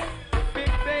friends.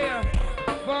 Big Bear,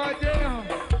 Far Down.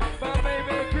 My main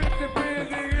man Christian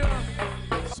friends in here.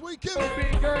 Sweet Kim.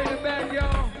 Big Girl in the back,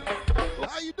 y'all.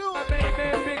 How you doing? My main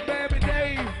man Big Baby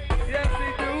Dave. Yes, he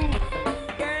do.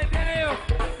 Van Dam,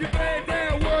 you Van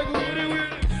Dam, work with it.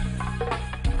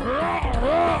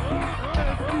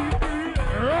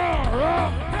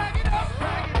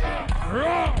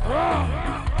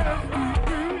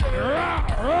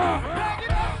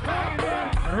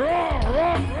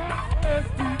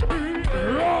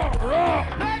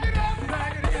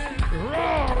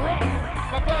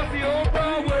 My posse on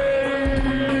Broadway.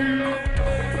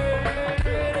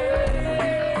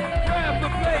 Grab the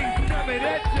place coming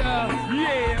at ya,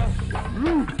 yeah.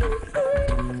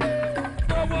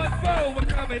 414, we're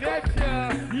coming at ya,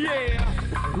 yeah.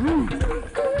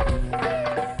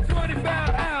 25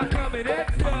 hours coming at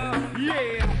ya,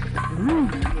 yeah.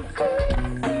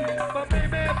 My main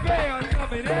man Bam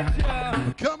coming at ya.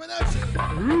 Coming at you.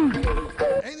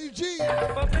 ADG.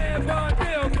 My man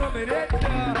Vondell coming at ya,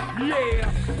 yeah.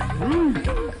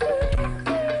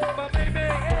 My main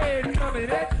man Ed coming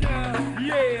at ya,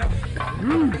 yeah.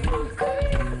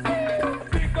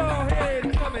 Big ball head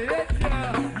coming at ya,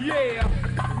 yeah.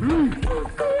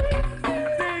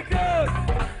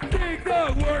 Dig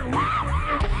Dug, work with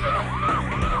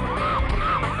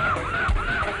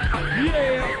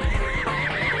yeah.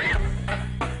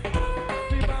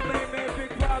 See my main man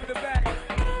Big Bob in the back.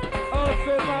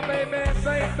 Also my main man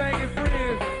Bang Banging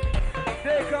Friends.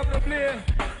 They come to play.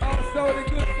 Also the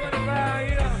good 25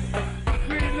 here.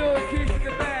 Sweet little Keith in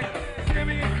the back.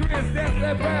 Jimmy and Chris, that's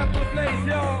that rapper place,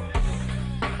 y'all.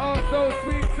 Also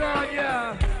Sweet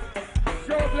Tanya.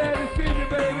 So glad to see you,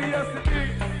 baby. Yes,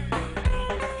 indeed.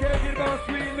 Can't get about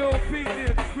Sweet little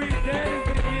Peaches. Sweet Daddy's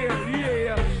in here,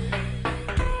 yeah.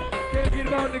 Can't get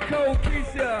about Nicole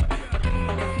Keisha.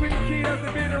 Sweet Key has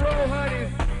been the roll, honey.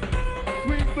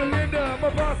 Sweet Belinda, my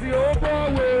posse on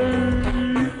Broadway.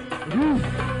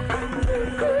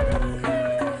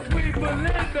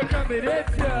 are coming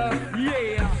at ya,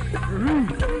 yeah.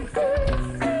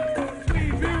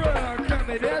 Sweet Vera are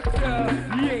coming at ya,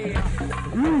 yeah.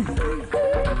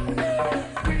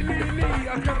 Sweet Lily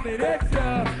are coming at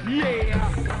ya, yeah.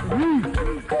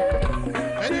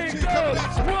 Big Dub,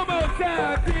 one more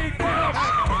time, Big Dub.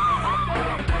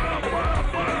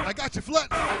 I got you, Flex.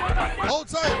 Hold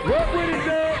tight. What with it,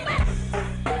 Dub?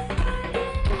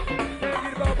 Can't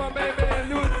get about my main man,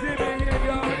 Louis Jimmy here,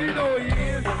 y'all. You know he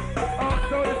is.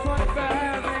 Also the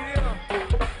 25 in here.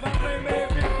 My main man,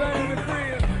 Big Bang and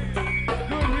friends.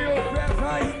 Good Hill, Press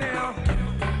Heights now.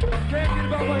 Can't get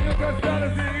about my young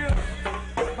Costadas in here.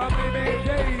 My main man,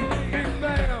 Jay, Big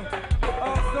Bang.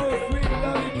 Also sweet and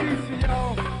lovely Keisha,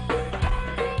 y'all.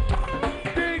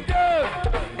 Big Dub,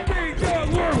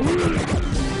 work with it.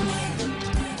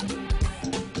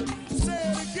 Say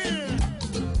it again.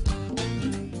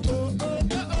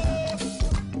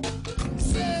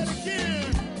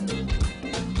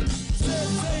 Say it again. Say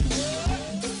what?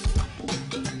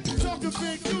 Talk the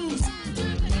big news.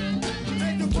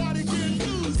 Make the body get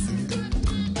loose.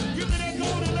 Give me that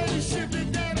golden lady shit, Big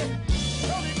Daddy.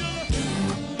 Tell me, nigga.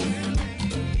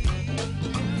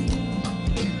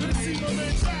 Good to see my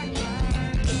man Jack.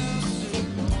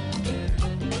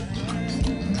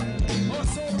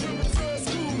 Also, the River Trail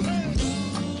School.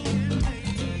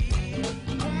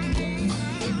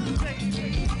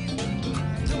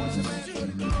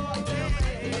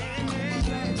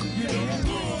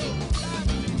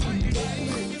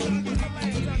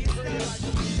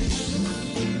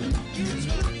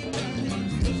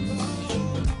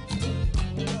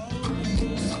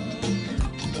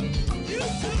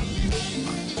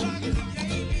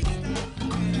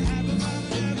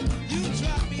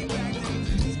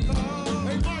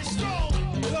 Hey, Maestro.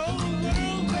 Go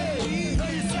world, baby.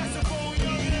 Play your saxophone,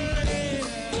 young lady.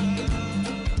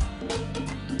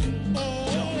 Oh,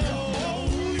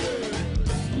 yeah.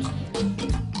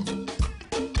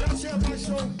 That's it,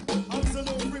 Maestro. I was a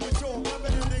little premature. My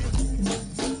bad, nigga.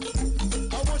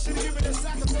 I want you to give me that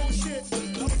saxophone shit.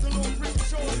 I was a little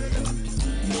premature, nigga.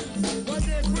 Right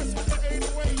there, Chris, with that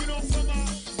 808, you know what I'm talking about?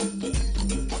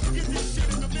 I'ma get this shit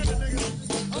in a minute, nigga.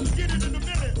 I'ma get it in a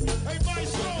minute. Hey,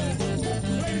 Maestro.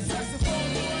 Play the saxophone,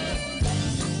 boy.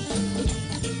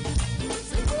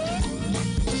 Say what?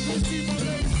 You see my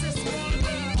lady sister on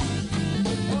now.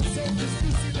 I'm so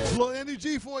exclusive. A little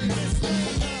energy for you. Yo,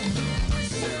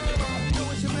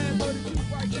 it's your man, Buddy Q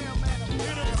right now, man.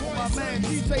 My man,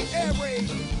 DJ Air Raid,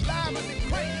 live in the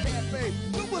Crank Cafe.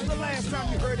 When was the last time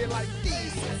you heard it like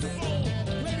this?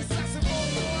 Play the saxophone,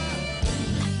 boy.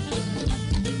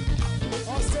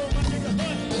 Also, my nigga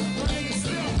Hunt, my nigga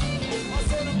Steph.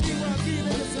 Also, the BYD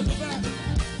niggas in the back.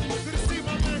 Good to see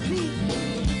my man Coop.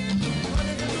 My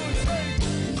nigga doing trade.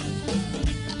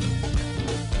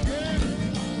 Yeah.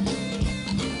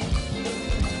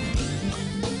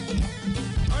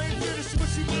 I ain't finished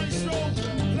with you, Maestro.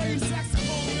 Play the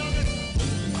saxophone, youngin'.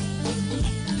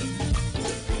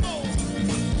 Come on.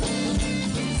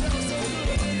 Sounds so good,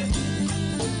 nigga.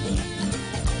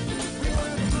 We gonna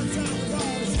have a good time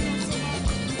regardless, you know what I'm talking about?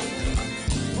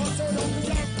 Also, don't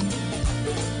forget,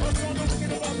 also don't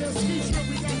forget about that ski trip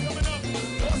we got coming up.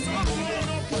 Also, I'm going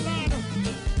North Carolina.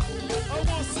 I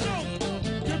want snow.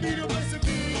 Give me the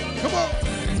recipe, youngin'. Come on.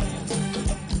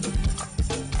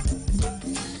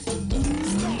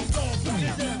 Stop, dog, put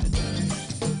it down.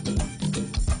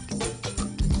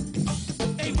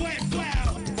 Hey, Wet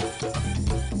Cloud.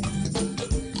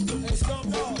 Hey, Stump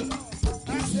Dog.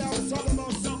 Actually, I was talking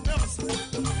about something else.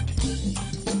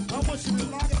 I want you to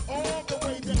lock it all the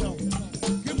way down.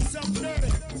 Give me something dirty.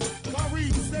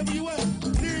 Kyrie, stay where you at.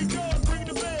 Here you go, bring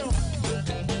the bell.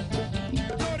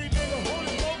 Dirty nigga, hold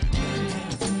it, bro.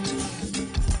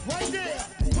 Right there.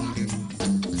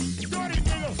 Dirty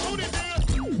nigga, hold it, nigga.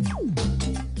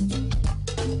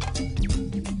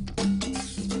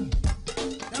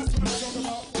 That's what I'm talking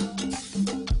about.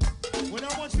 When I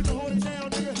want you to hold it down,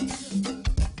 nigga.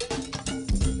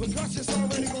 Because it's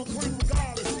already gonna crank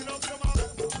regardless, you know what I'm talking about?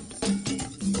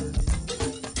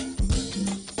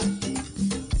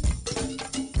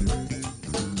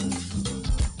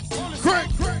 Crank.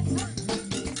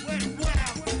 Wet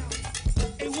wow.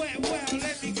 Hey, wet wow,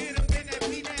 let me get up in that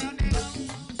beat down now.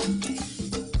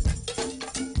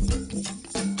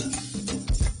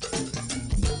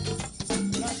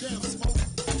 Goddamn smoke.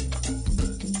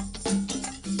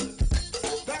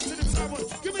 Back to the top one.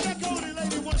 Give me that golden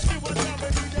lady one shit one time,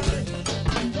 baby.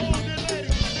 Golden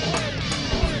lady.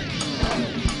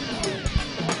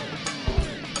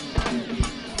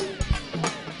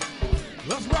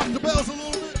 Let's rock the bells a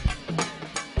little bit.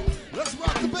 Let's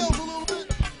rock the bells a little bit.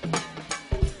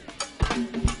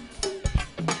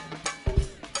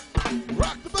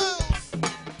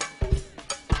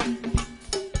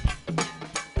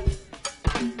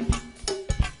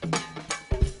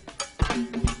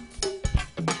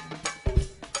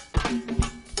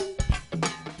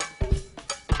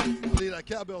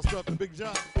 cowbell stuff to Big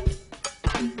John.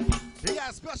 He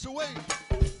got a special way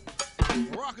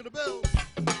of rocking the bells.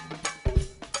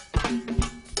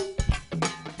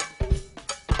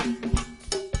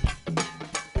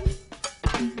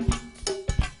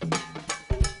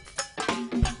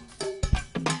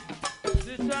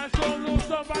 This time, show a little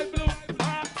something right, Blue.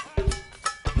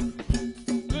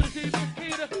 Good to see you, Miss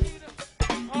Keita.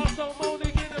 Also,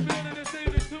 Monique in the building this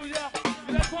evening, too, y'all.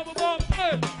 Let's pump it up.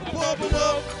 Hey. Pump it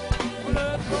up.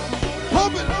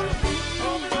 Pump it up.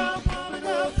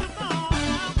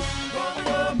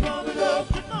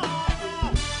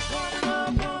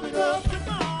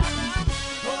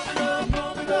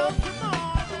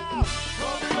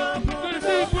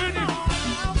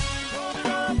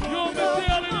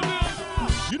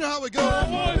 You know how it goes.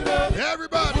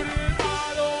 Everybody.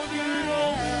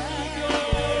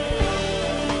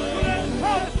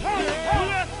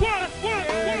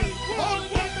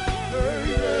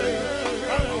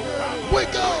 We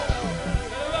go.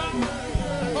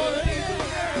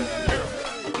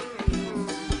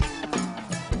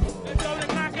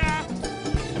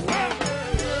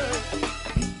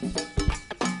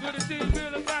 Good to see you,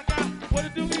 Bill and Black Eye. What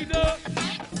it do, E-Dub?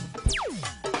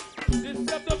 Just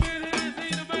stepped up in here this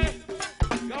evening, man.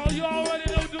 Y'all, you already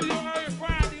know do your early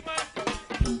Friday, man.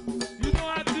 You know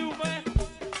how to do, man.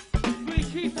 Sweet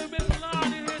Keith and Miss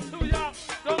Lon in here, too, y'all.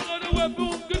 Don't go nowhere,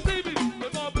 boom. Good to see me.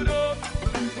 Let's pump it up.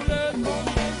 Let's pump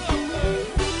it up.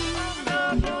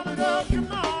 Pump it up,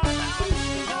 come on.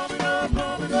 Pump it up,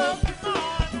 pump it up, come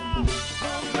on.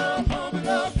 Pump it up, pump it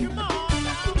up, come on.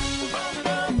 Pump it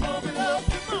up, pump it up, come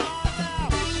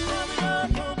on. Pump it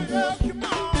up, pump it up, come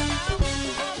on.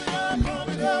 Pump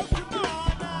it up, come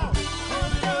on.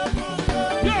 Pump it up, pump it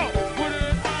up. Yo, put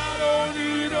it out, don't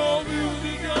need no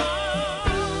music, yo.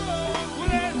 Well,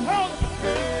 that's house.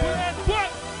 Well, that's what?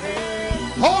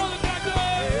 Hold it back up.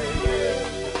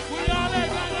 Where y'all at,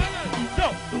 So,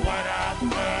 the White House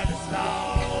burning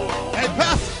slow. Hey,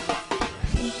 Pastor.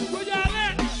 Where y'all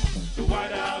at? The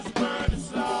White House burning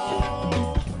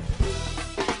slow.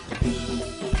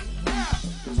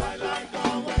 Tight like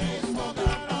always, smoke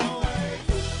out always.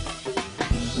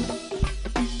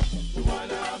 The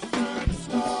White House burning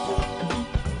slow.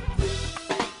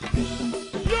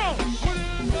 Yo, put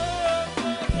it up.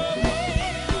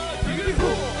 Take it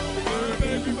cool. Burn,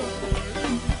 baby, burn.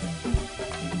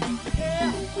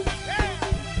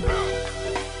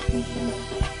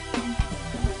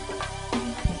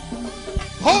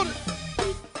 Hold it.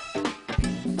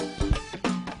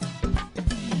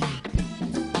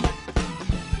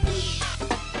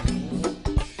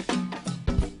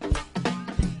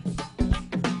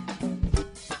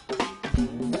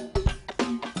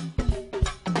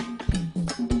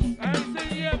 I ain't seen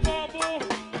you yet, Marble.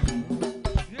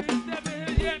 You ain't stepping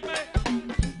here yet, man.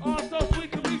 Also,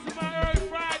 sweet Khaleesi, my early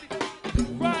Friday.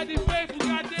 Friday faithful,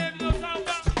 goddamn, you know what I'm talking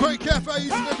about? Great Cafe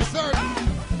each and every Saturday.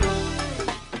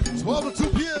 12 to 2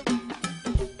 p.m.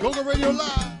 Go-Go Radio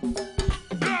Live.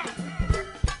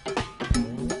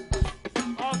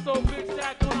 Also, big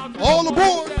shout going out to All the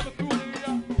aboard. Seven crew here,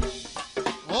 y'all.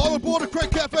 All aboard the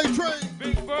Craig Cafe train.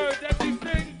 Big Bird, that's his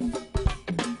thing.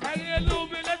 Hang in a little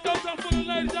bit. Let's go talk for the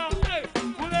ladies, y'all. Hey,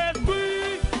 well, that's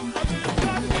free. I've been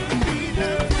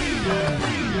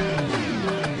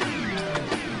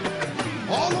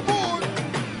All aboard.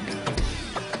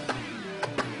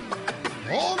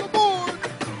 All aboard.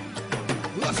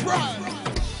 Let's ride.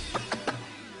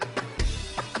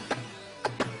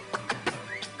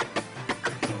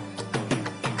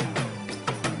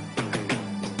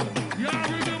 Y'all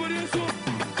remember this one?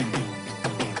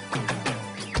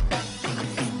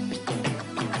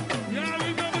 Y'all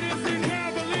remember this in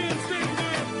Cavalier State,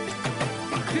 man?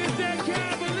 This that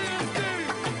Cavalier State.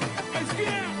 Hey,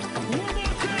 Scam, one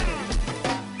more time.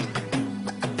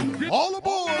 This All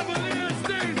aboard. Cavalier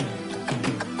State.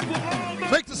 For all my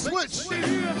Make the switch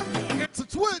to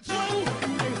Twitch.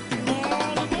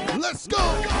 Let's go.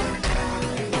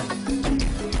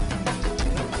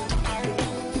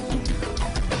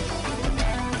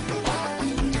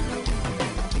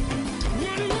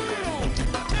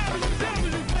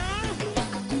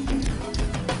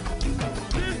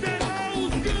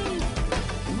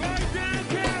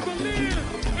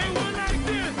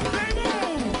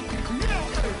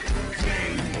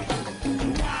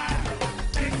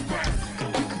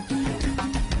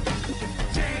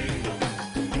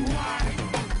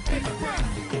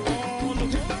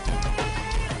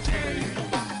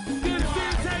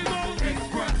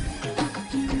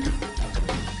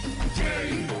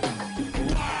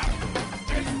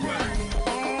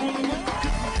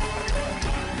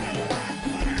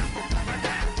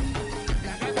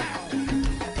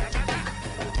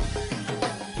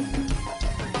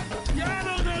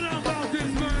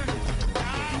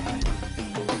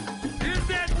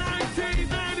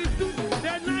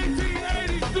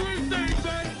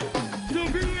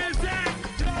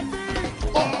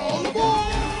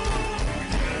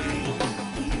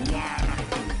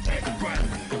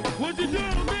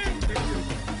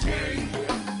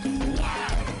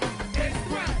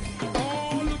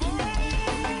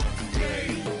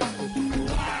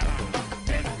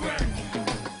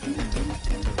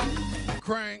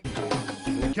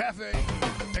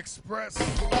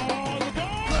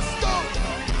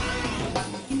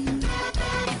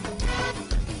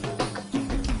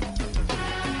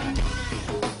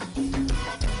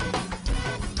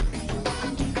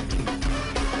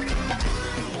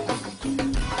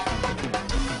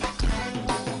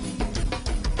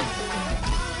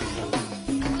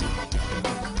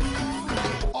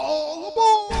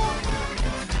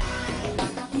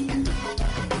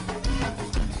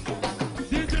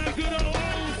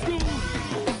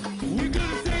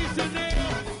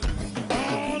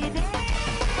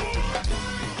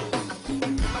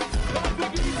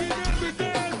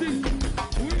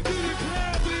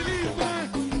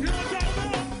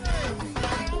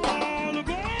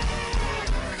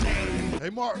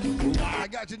 Mark, I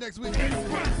got you next week. Hey,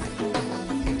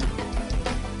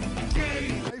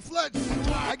 Fletch,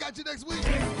 I got you next week.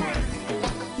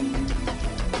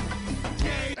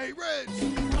 Hey, Reg,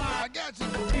 I got you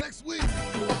next week.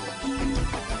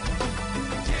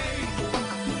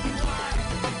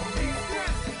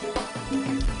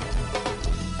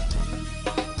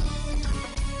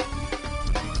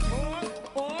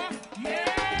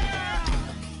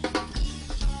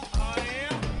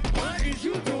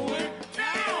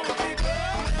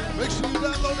 Make sure you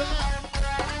download the app.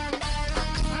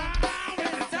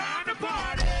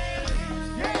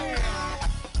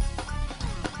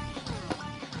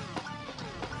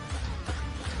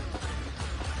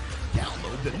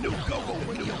 Download the new Go-Go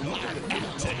Radio Live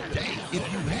app today. If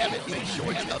you haven't, make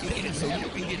sure it's updated so you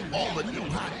can get all the new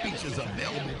hot features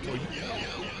available for you.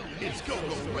 It's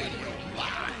Go-Go Radio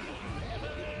Live.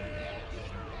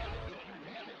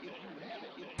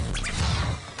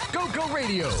 Go-Go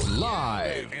Radio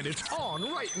live, and it's on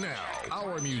right now.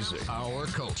 Our music, our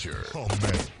culture. Oh,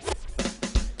 man.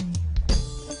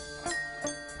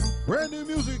 Brand new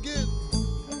music again.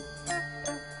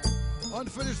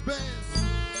 Unfinished bands.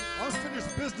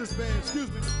 Unfinished business band, excuse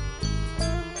me.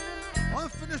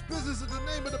 Unfinished Business is the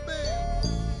name of the band.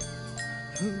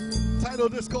 Title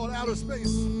of this called Outer Space.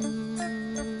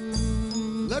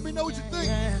 Let me know what you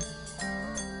think.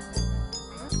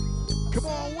 Come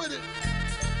on with it.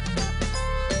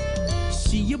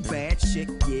 She a bad chick,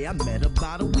 yeah, I met her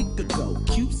about a week ago.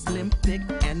 Cute, slim, thick,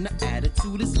 and the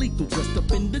attitude is lethal. Dressed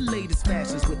up in the latest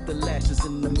fashions with the lashes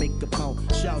and the makeup on.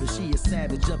 Shouted she a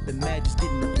savage up in Magic's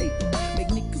getting the paper. Make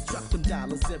niggas drop them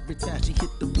dollars every time she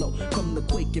hit the blow. From the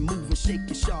quaking, moving,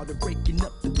 shaking, shouted, breaking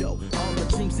up the dough. All her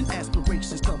dreams and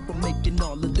aspirations come from making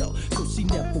all the dough. So she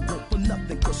never went for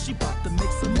nothing, cause she bout to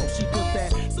make some more. She put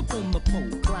that up on the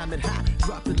pole, climb it high,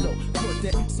 drop it low. Put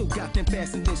that so goddamn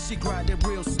fast and then she grind it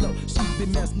real slow. She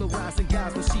been mesmerizing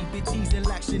guys, but she be teasing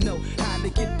like she know how to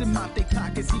get them out their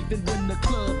pockets even when the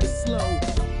club is slow.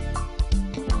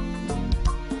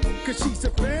 Cause she's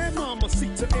a bad mama,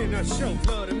 seats her in her show.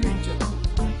 Love to meet you.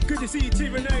 Good to see you, T.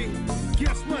 Renee.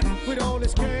 Guess what? With all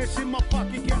this cash in my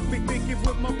pocket, got me thinking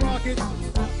with my rocket.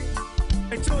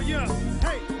 And Toya,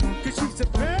 hey, cause she's a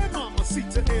bad mama,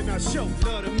 seats her in her show.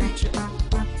 Love to meet you.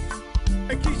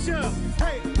 And Keisha,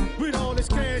 hey, with all this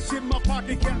cash in my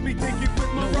pocket, got me thinking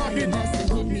with my rocket.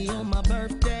 Messing with me on my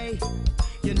birthday.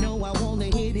 You know I wanna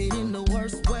hit it in the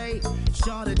worst way.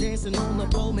 Shorty dancing on the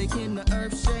pole, making the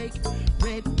earth shake.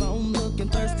 Red bone looking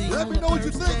thirsty. Let me know what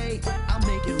you think. I'll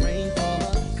make it rain for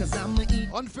her, cause I'ma eat.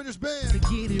 Unfinished band. To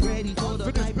get it ready for the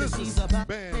Unfinished pipe that business she's about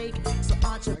band. to take. So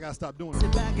arch I gotta stop doing sit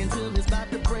it. back until it's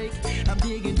about to break. I'm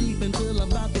digging deep until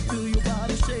I'm about to feel your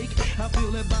body shake. I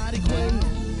feel that body quake.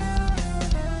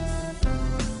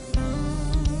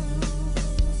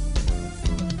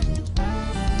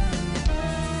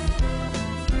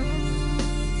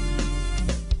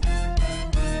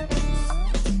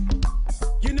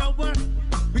 You know what?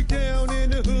 We down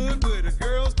in the hood where the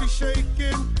girls be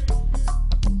shaking.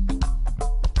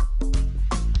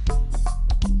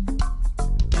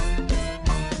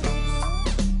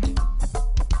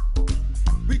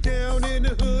 We down in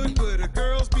the hood where the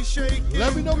girls be shaking.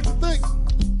 Let me know what you think.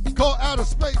 It's called Outer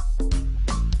Space.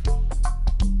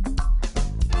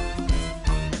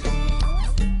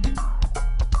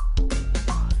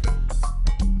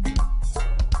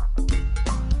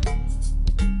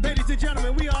 Ladies and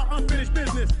gentlemen, we are Unfinished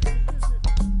Business.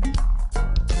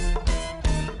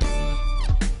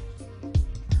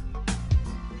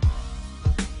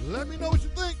 Let me know what you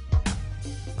think.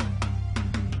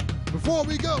 Before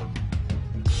we go.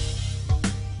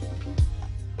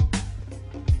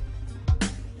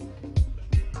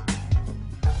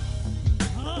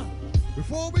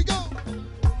 Before we go.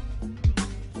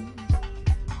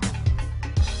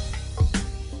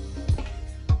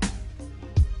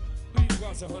 Who you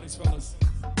got some hoodies, fellas?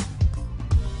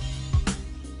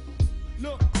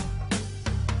 Look.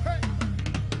 Hey.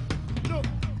 Look.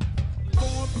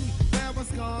 Born beat, bad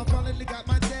was gone. Finally got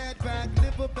my dad back.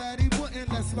 Live a bad, he wouldn't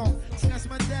last long. Snatched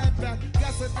my dad back.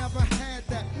 Guess I never had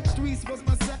that. Streets was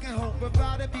my second home.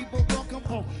 Provided people don't come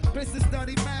home. Place to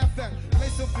study math at.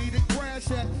 Place to feed and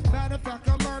crash at. Matter of fact,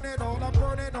 I learned it all. I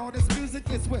burn it all. This music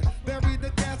is where buried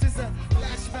the gas is at.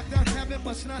 Flashback, not having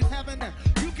much, not having that.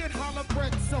 You can holler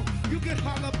bread, so you can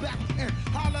holler back and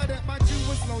holler that my Jew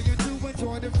was low. You do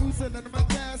enjoy the fruits and let my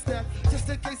gas that. Just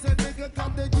in case a nigga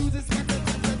come to use this method.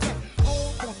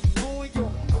 On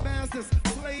your masters,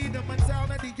 play the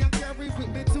mentality and carry with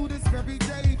me to this very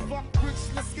day. Fuck rich,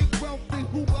 let's get wealthy.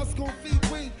 Who else gon'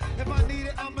 feed me? If I need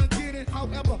it, I'ma get it.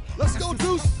 However, let's go,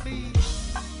 Deuce.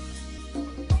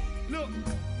 Look,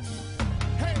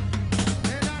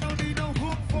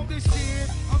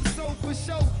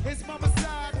 for sure. It's mama's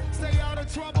side. Stay out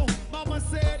of trouble. Mama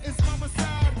said it's mama's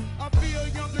side. I feel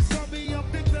younger, so me, I'm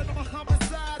big than a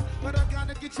homicide. But I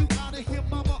gotta get you out of here,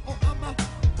 mama, or I'ma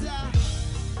die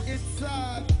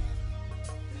inside.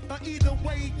 But either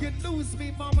way, you lose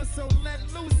me, mama, so let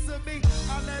loose of me.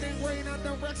 I let it rain, our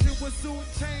direction will soon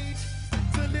change.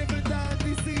 To live and die,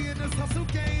 DC in this hustle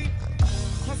game.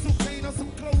 Hustle pain,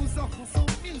 hustle clothes, or hustle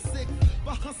music.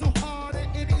 But hustle hard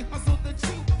at any hustle that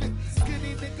you fit.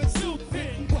 Skinny nigga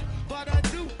stupid. But I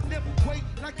do live weight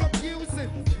like I'm using.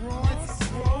 Roids,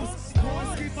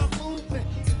 keep my movement.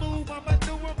 Smooth, I'm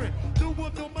maneuvering. Do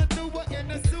maneuver in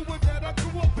the sewer that I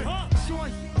grew up in.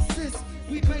 Short, sis,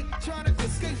 we may try to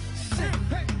escape shit.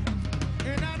 Hey.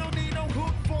 And I don't need no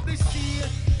hook for this shit.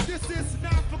 This is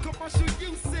not for commercial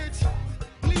usage.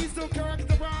 Please don't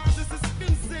characterize this as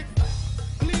music.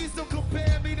 Please don't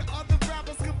compare me to other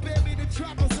rappers. Compare me to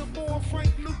trappers. I'm more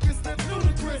Frank Lucas than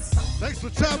Ludacris. Thanks for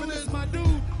chiming in. My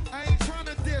dude, I ain't trying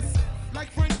to diss.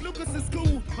 Like Frank Lucas is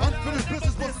cool. Unfinished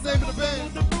Business was the name of the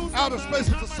band. Outer Space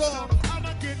was the song.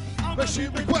 Make sure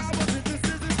you request it.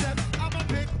 I'm a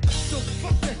big, so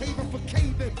fuck the haver for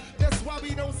caving. That's why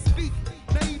we don't speak.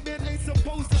 Naming ain't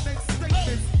supposed to make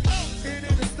statements. And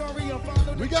in the story of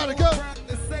all we gotta go.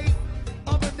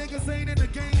 Other niggas ain't in the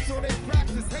game, so they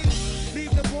practice hate.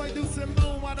 Leave the boy do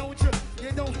alone, why don't you?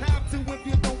 You don't have to if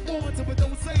you don't want to, but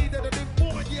don't say that I didn't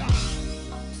warn ya.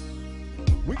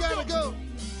 We gotta go.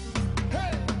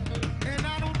 Hey, and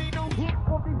I don't need no hook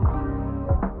for this.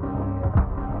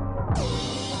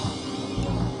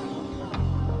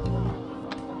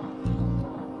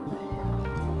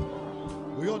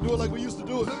 We gonna do it like we used to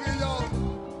do it. Look at y'all.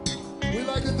 We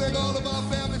like to thank all of our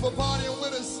family for partying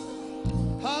with us.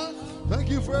 Huh? Thank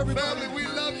you for everybody. Family, we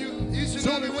love you. Each and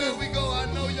everywhere we go, I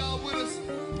know y'all with us.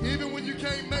 Even when you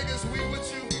can't make us, we with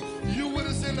you. You with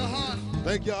us in the heart.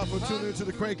 Thank y'all for tuning into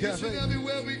the Crank Cafe. Each and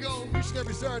everywhere we go. Each and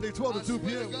every Saturday, 12 to 2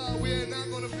 p.m. God, we ain't not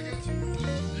gonna forget you.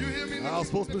 You hear me? I was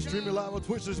supposed to be streaming live on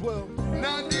Twitch as well.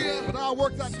 Nadia. But I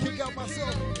worked out to kick out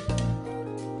myself.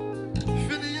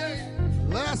 58.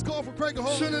 Last call for Crank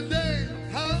Home. Should have day,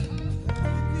 huh?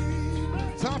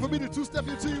 Time for me to two-step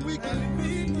into your weekend.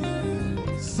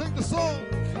 Sing the song.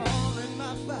 Calling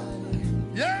my body.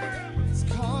 Yeah. It's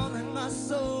calling my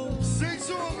soul. Sing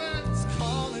to him, man. It's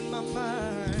calling my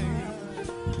mind.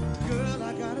 Girl,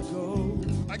 I gotta go.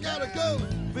 I gotta go.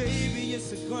 Baby,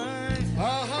 it's a grind.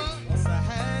 Uh-huh. Yes, I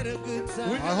had a good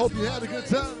time. I hope you had a good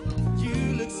time.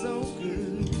 You look so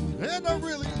good. And I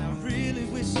really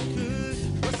wish you could.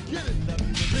 Let's get it. Love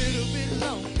you a little bit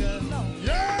longer.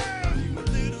 Yeah. Love you a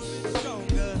little bit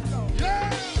stronger.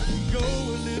 Yeah. Go a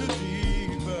little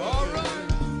deeper. All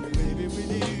right. Baby,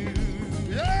 with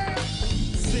you. Yeah.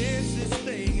 Since this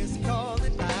thing is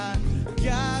calling, I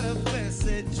got a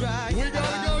blessed dry. We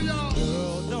gotta go, y'all.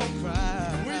 Girl, don't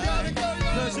cry. We gotta go,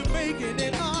 y'all. 'Cause you're making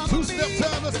it hard for me. Two-step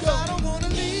time, let's go. I don't wanna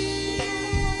leave.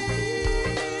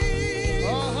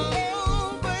 Uh-huh.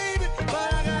 Oh, baby,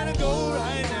 but I gotta go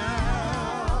right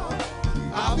now.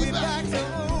 I'll be back to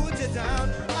hold you down.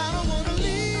 I don't wanna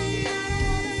leave.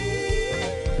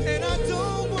 And I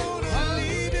don't wanna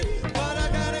leave it, but I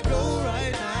gotta go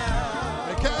right now.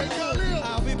 Hey, Cali,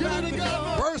 I'll be back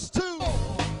to verse 2.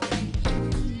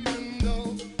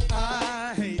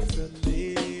 I hate to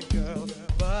leave, girl,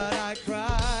 but I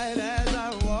cried as I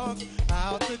walked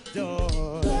out the door.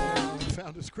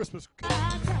 Found this Christmas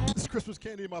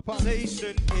candy in my pocket.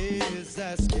 Station is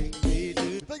asking me to.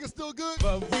 You think it's still good?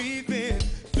 But we've been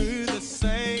through the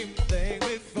same thing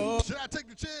before. Should I take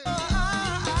the chance? I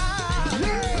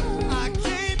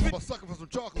can't I'm a sucker for some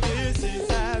chocolate. This is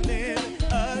happening.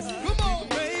 Us. Come on.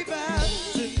 Way back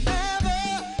to never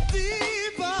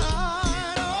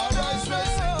depart. All right,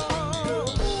 Tracy.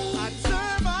 I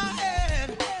turn my head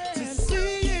to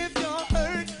see if you're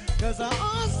hurt. 'Cause I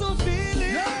also feel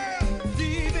it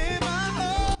deep in my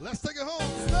heart. Let's take it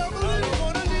home. I don't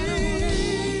wanna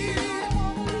leave.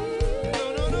 No,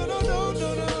 no, no, no, no, no,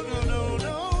 no, no,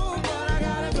 no. But I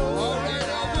gotta go. All right,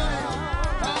 all right.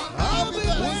 I'll be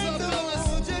back. What's up, fellas?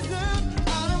 I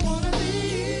don't wanna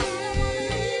leave,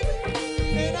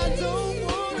 and I don't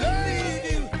wanna leave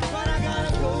you, but I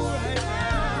gotta go right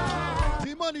now.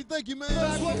 T-Money, thank you, man.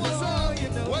 That's what was up.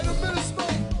 Wait a minute,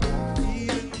 Smoke.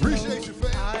 Appreciate you,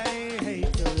 fam. I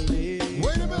hate to leave,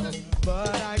 Wait a minute.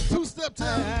 but I Two-step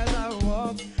time. as I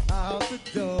walk out the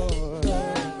door.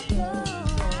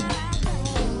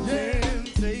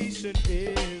 Temptation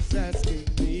is asking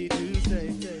me to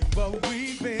stay, but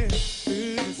we've been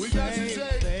through the We got you, same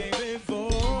Jay. thing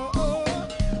before.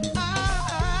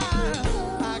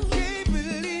 I can't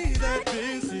believe that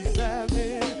this is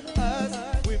happening. Us,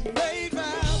 we made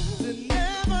vows to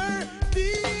never be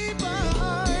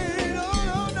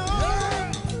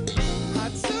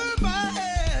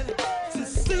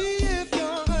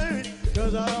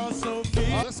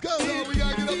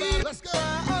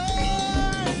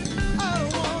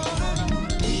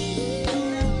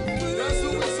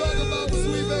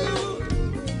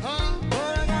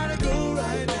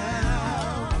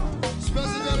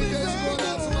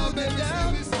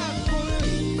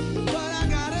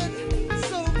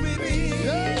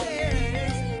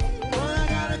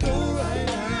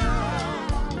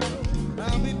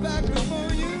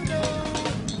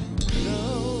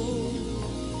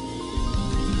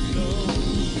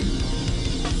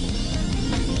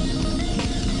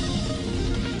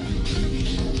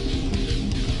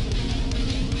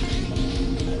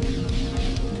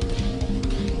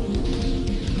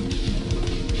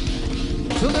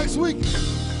week.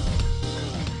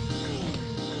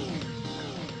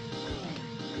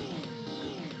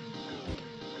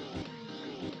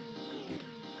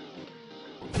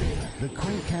 The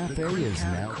Crank Cafe is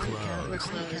now closed.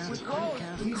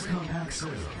 Please come back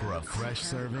soon for a fresh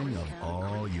serving of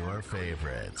all your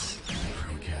favorites.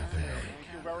 Crank Cafe.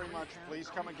 Thank you very much. Please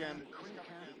come again.